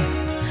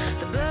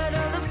 The blood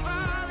of the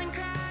fallen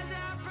cries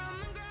out from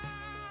the ground.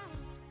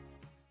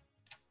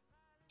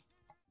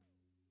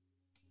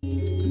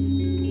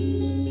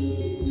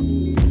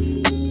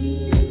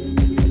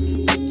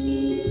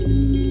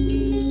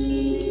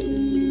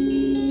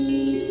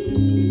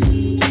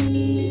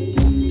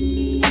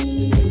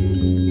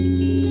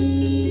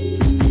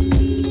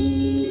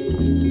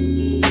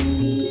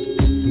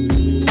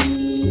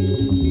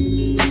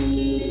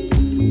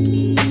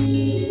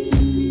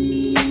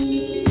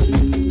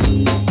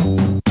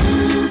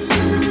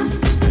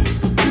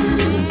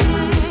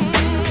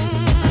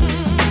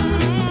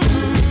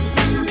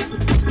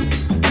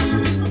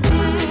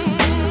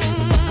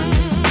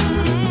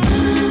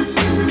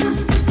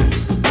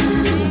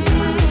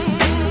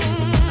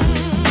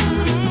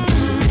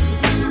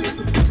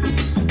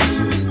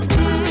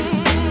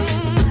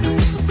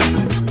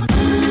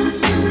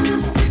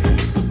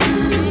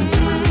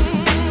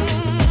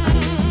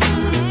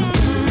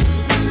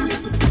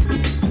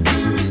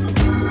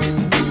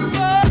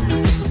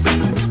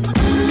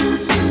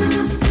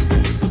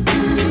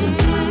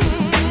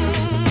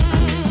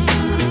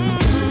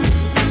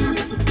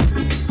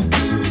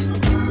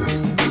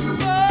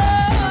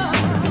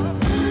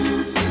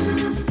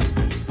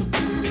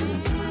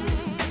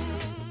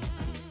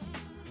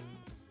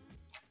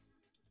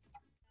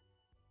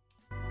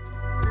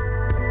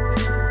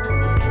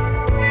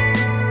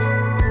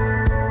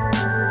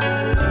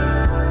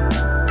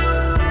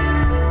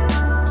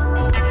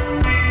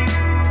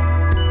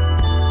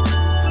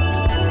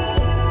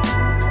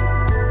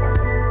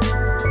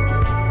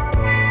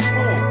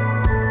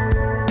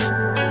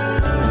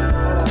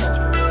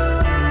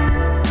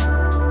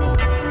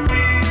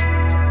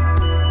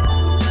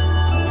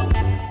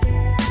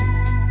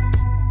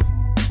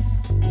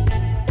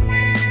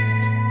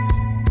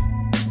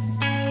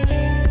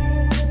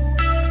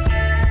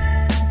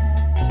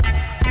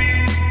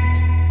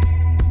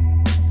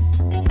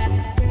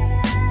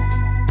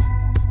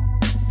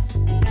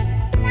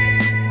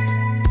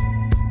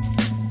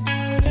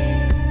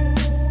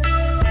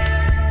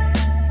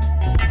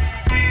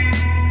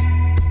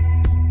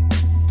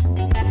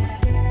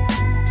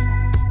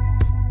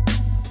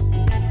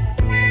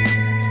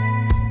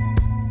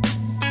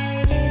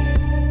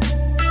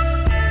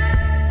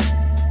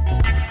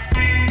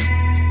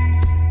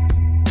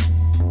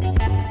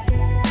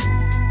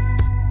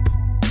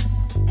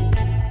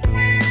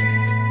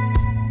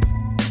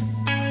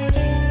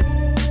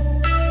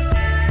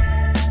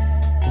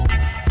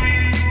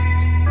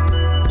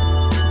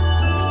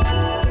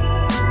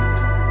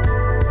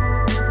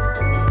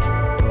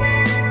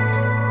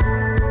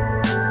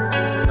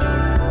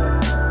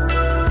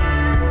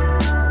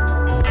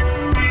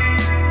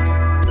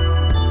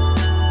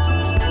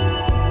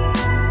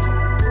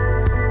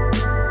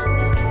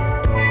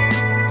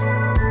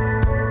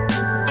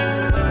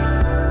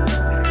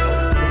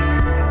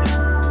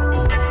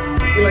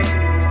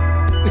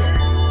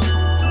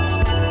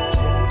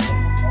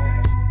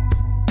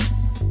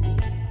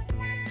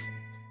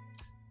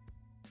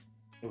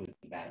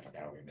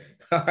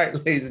 All right,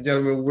 ladies and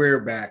gentlemen, we're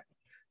back.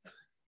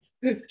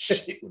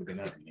 Shit would have been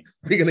ugly.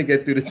 We're gonna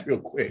get through this real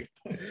quick.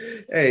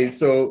 Hey,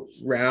 so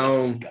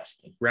round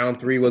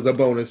 3 was a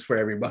bonus for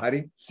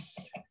everybody.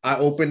 I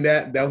opened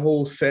that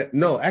whole set.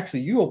 No,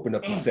 actually, you opened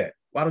up the set.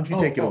 Why don't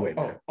you take it away,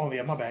 man? Oh,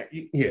 yeah, my bad.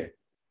 Yeah.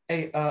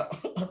 Hey, I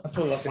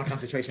totally lost my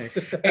concentration.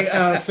 Hey,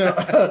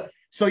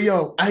 so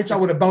yo, I hit y'all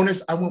with a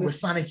bonus. I went with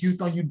Sonic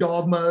Youth on You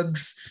Dog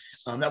Mugs.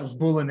 That was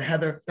Bull and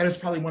Heather. That is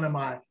probably one of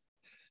my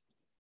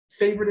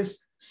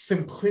favoriteest,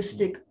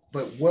 simplistic,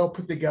 but well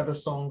put together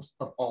songs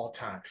of all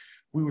time.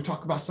 We were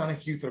talking about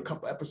Sonic Youth a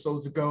couple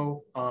episodes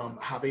ago,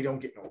 how they don't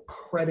get no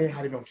credit,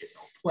 how they don't get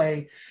no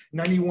play.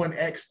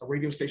 91X, a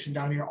radio station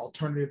down here,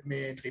 alternative,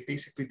 man. They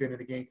basically been in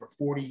the game for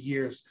 40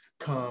 years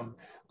come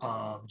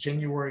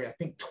January, I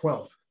think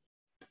 12th,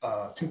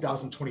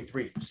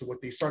 2023. So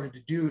what they started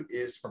to do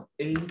is from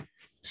A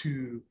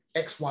to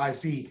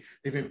XYZ,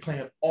 they've been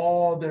playing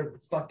all their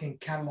fucking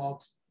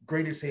catalogs,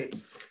 greatest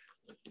hits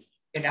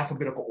in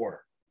alphabetical order.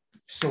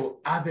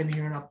 So I've been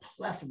hearing a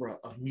plethora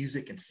of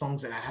music and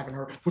songs that I haven't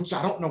heard, which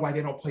I don't know why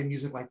they don't play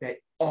music like that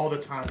all the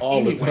time.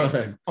 On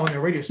their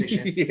radio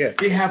station. Yeah.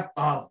 They have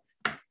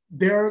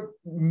their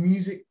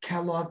music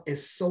catalog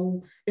is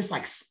so, it's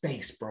like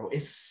space, bro.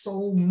 It's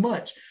so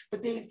much,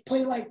 but they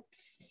play like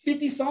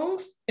 50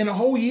 songs in a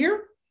whole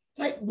year.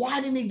 Like, why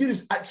didn't they do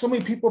this? So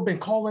many people have been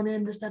calling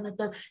in this, that, and the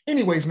third.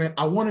 Anyways, man,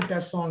 I wanted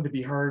that song to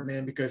be heard,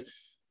 man, because,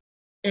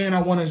 and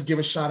I want to give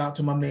a shout out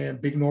to my man,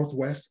 Big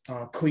Northwest,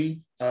 Cleve.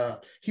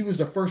 He was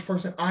the first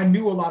person. I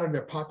knew a lot of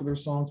their popular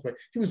songs, but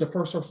he was the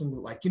first person to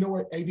be like, you know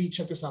what, AB,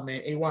 check this out, man.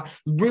 AY,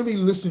 really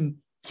listen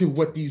to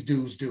what these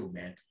dudes do,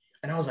 man.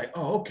 And I was like,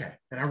 oh, okay.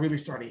 And I really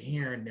started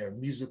hearing their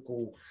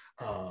musical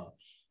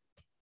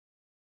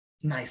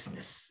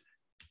niceness.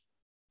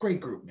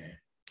 Great group, man.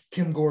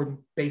 Kim Gordon,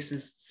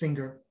 bassist,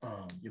 singer.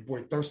 Your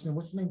boy Thurston,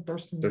 what's his name?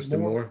 Thurston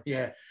Moore.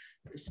 Yeah.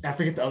 I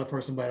forget the other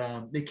person,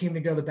 but they came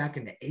together back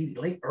in the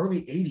 80s,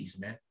 early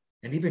 80s, man.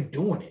 And they've been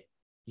doing it,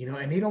 you know,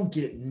 and they don't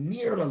get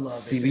near the love.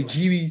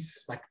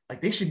 CBGBs. Like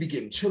they should be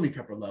getting Chili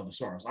Pepper love as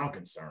far as I'm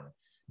concerned.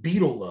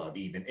 Beatle love,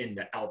 even in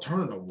the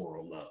alternative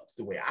world love,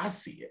 the way I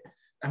see it.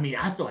 I mean,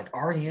 I feel like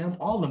REM,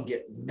 all of them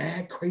get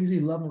mad, crazy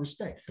love and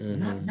respect.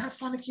 Not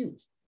Sonic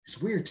Youth. It's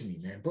weird to me,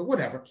 man, but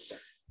whatever.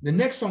 The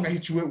next song I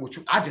hit you with, which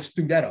I just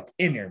threw that up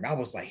in there. And I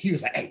was like, he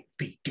was like, hey,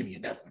 B, give me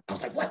another one. I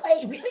was like, what?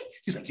 Hey, really?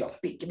 He's like, yo,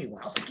 B, give me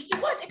one. I was like, give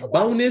you what? Nigga,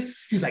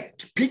 bonus. He's like,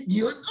 pick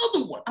you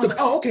another one. I was like,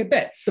 oh, okay,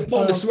 bet. The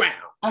bonus round.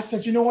 I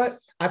said, you know what?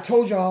 I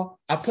told y'all,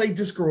 I played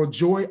this girl,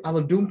 Joy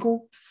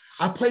Aladunko.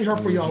 I played her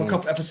for y'all a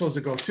couple episodes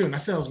ago, too. And I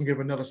said I was going to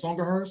give another song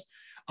of hers.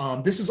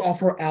 This is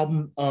off her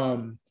album.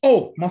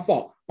 Oh, my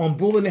fault. On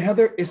Bull and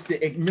Heather, it's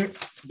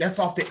that's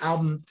off the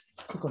album.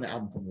 Click on the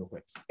album for me real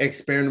quick.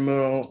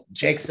 Experimental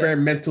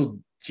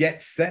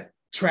Jet Set.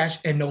 Trash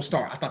and No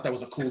Star. I thought that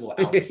was a cool little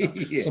album.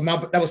 Yeah. So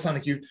that was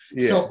Sonic Youth.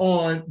 Yeah. So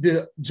on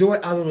the Joy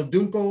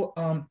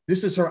Aladunko,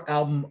 this is her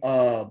album,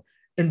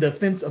 In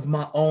Defense of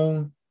My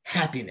Own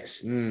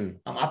Happiness.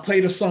 I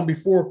played a song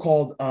before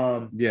called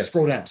yes.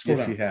 Scroll Down.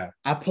 Yes, you have.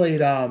 I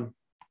played Yes,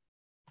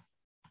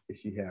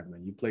 you have,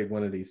 man. You played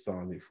one of these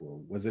songs before.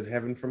 Was it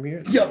Heaven From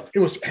Here? Yeah, it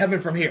was Heaven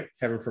From Here.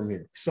 Heaven From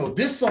Here. So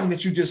this song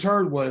that you just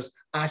heard was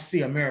I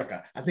See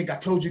America. I think I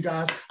told you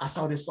guys, I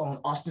saw this on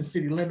Austin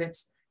City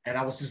Limits, and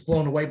I was just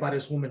blown away by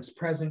this woman's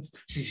presence.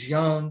 She's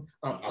young,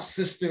 a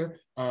sister.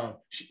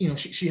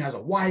 She has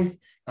a wife.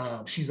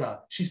 She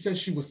said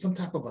she was some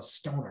type of a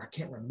stoner. I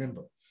can't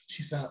remember.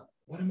 She's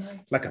what am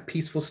I? Like a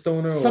peaceful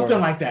stoner?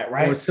 Something like that,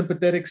 right? Or a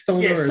sympathetic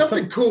stoner? Yeah,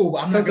 something cool.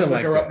 I'm not going to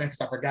look her up, man,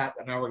 because I forgot.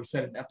 And I already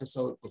said in the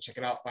episode. Go check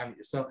it out. Find it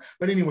yourself.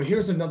 But anyway,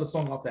 here's another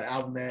song off that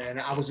album, man. And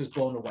I was just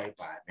blown away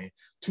by it, man.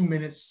 2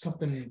 minutes,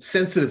 something.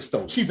 Sensitive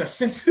stoner. She's a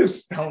sensitive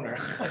stoner.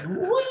 It's like,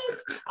 what?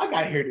 I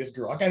got to hear this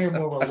girl. I got to hear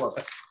more of her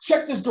work.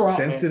 Check this girl out,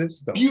 sensitive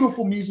stoner.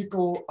 Beautiful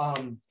musical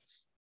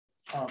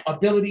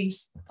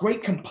abilities.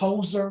 Great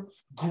composer.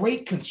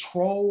 Great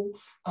control.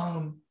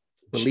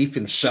 Belief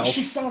in self.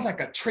 She sounds like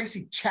a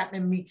Tracy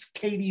Chapman meets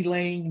Katie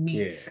Lang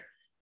meets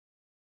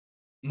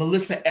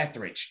Melissa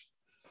Etheridge,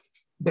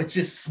 but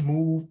just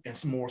smooth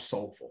and more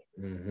soulful.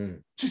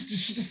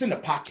 She's just in the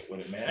pocket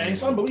with it, man. And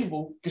it's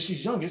unbelievable because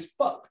she's young as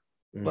fuck.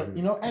 But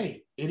you know,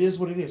 hey, it is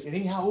what it is. It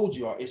ain't how old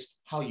you are; it's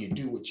how you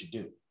do what you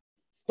do.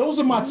 Those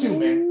are my two,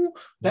 man.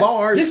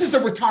 Bars. This is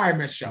the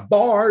retirement show.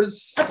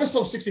 Bars.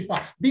 Episode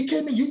 65.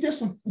 BK, man, you did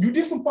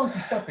some funky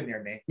stuff in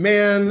there, man.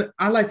 Man,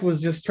 I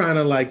was just trying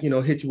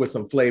to hit you with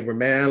some flavor,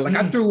 man. Like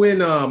I threw in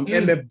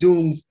MF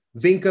Doom's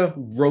Vinca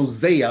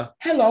Rosea.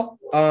 Hello.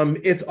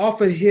 It's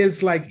off of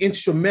his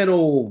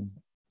instrumental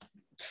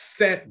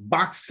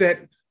box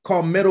set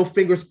called Metal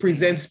Fingers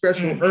Presents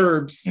Special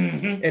Herbs.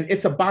 And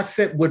it's a box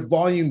set with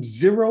volume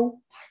 0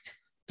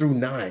 through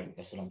 9.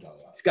 That's what I'm talking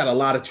about. It's got a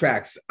lot of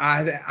tracks.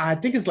 I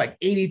think it's like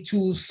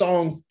 82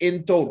 songs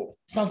in total.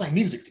 Sounds like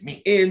music to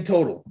me. In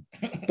total.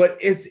 But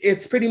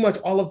it's pretty much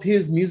all of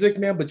his music,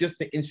 man, but just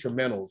the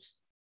instrumentals.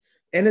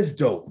 And it's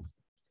dope.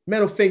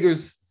 Metal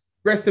Fingers,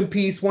 rest in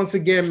peace once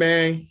again,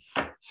 man.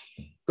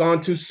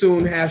 Gone too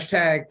soon,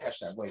 hashtag.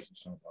 Way too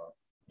soon, bro.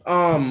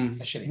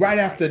 Right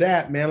after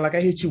that, man, like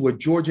I hit you with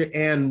Georgia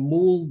Ann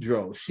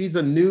Muldrow. She's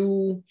a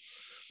new,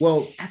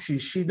 well, actually,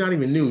 she's not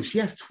even new. She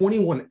has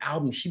 21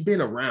 albums. She's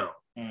been around,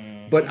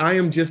 but I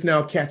am just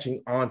now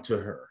catching on to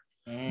her.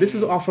 This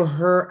is off of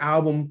her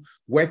album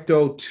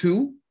Wecto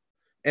 2,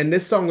 and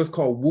this song is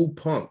called Woo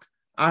Punk.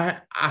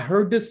 I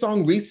heard this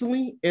song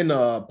recently in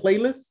a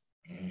playlist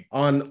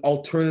on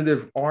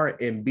alternative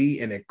R&B,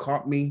 and it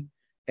caught me,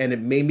 and it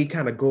made me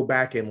kind of go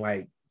back and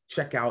like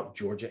check out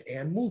Georgia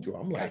Ann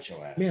Muldrow. I'm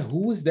like, man,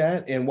 who is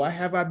that? And why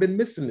have I been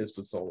missing this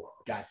for so long?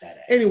 Got that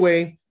ass.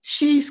 Anyway,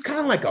 she's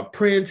kind of like a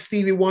Prince,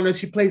 Stevie Wonder.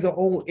 She plays her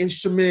own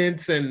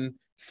instruments and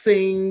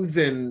sings,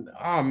 and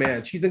oh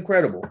man, she's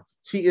incredible.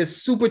 She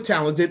is super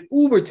talented,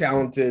 uber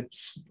talented.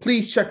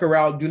 Please check her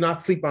out. Do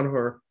not sleep on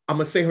her. I'm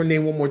gonna say her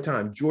name one more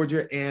time,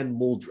 Georgia Ann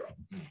Muldrow.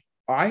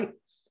 All right,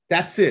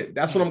 that's it.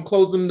 That's what I'm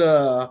closing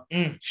the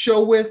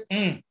show with.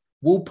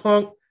 Woo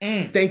Punk.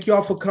 Thank you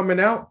all for coming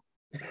out.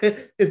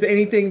 Is there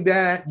anything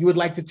that you would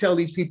like to tell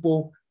these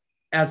people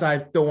as I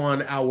throw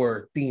on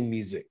our theme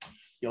music?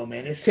 Yo,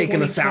 man, it's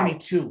taking us out.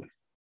 2022.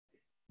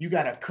 You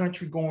got a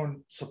country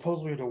going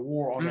supposedly to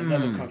war on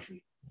another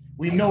country.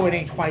 We know it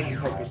ain't fighting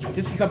purposes.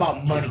 This is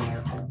about money.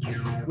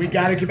 We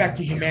got to get back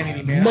to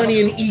humanity, man.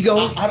 Money and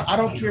ego. I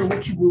don't care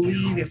what you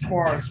believe as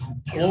far as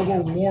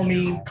global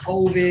warming,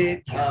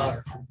 COVID.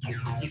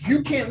 If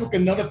you can't look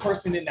another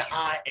person in the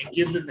eye and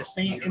give them the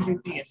same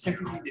empathy and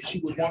sympathy that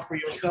you would want for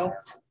yourself,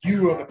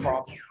 you are the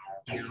problem.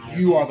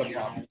 You are the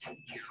problem.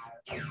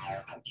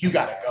 You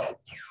got to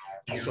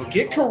go. So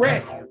get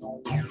correct.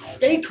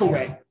 Stay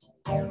correct.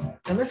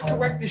 And let's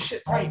correct this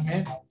shit right,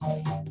 man.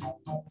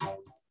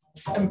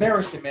 It's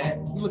embarrassing,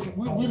 man. We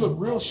look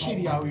real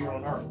shitty out here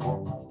on Earth.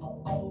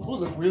 We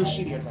look real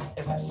shitty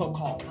as a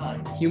so-called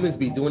kind. Humans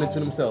be doing it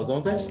to themselves,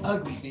 don't they? It's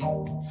ugly, B.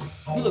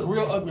 We look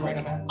real ugly right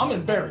now, man. I'm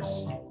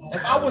embarrassed.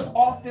 If I was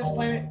off this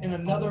planet in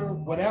another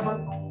whatever,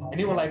 and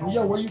they were like,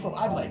 yo, where are you from?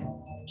 I'd be like,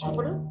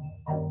 Jupiter?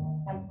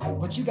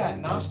 But you got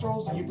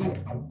nostrils and you bleed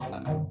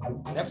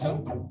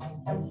Neptune?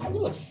 You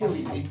look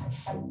silly, B.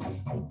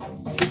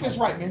 Let's get this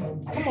right,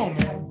 man. Come on,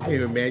 man. Hey,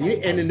 man, you're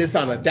ending this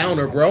on a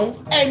downer, bro.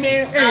 Hey,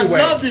 man,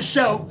 Anyway. I love this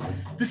show.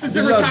 This is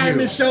the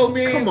retirement show,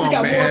 man. Come on, we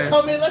got man.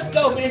 more coming. Let's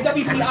go, man.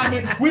 WPI,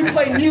 man. We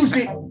play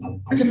music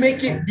to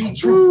make it be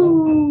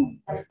truthful.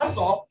 That's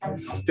all.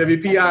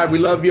 WPI, we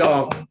love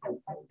y'all.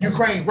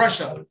 Ukraine,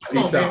 Russia.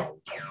 Come Peace on, out.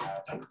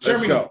 man. Let's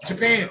Germany, go.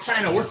 Japan,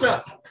 China. What's up?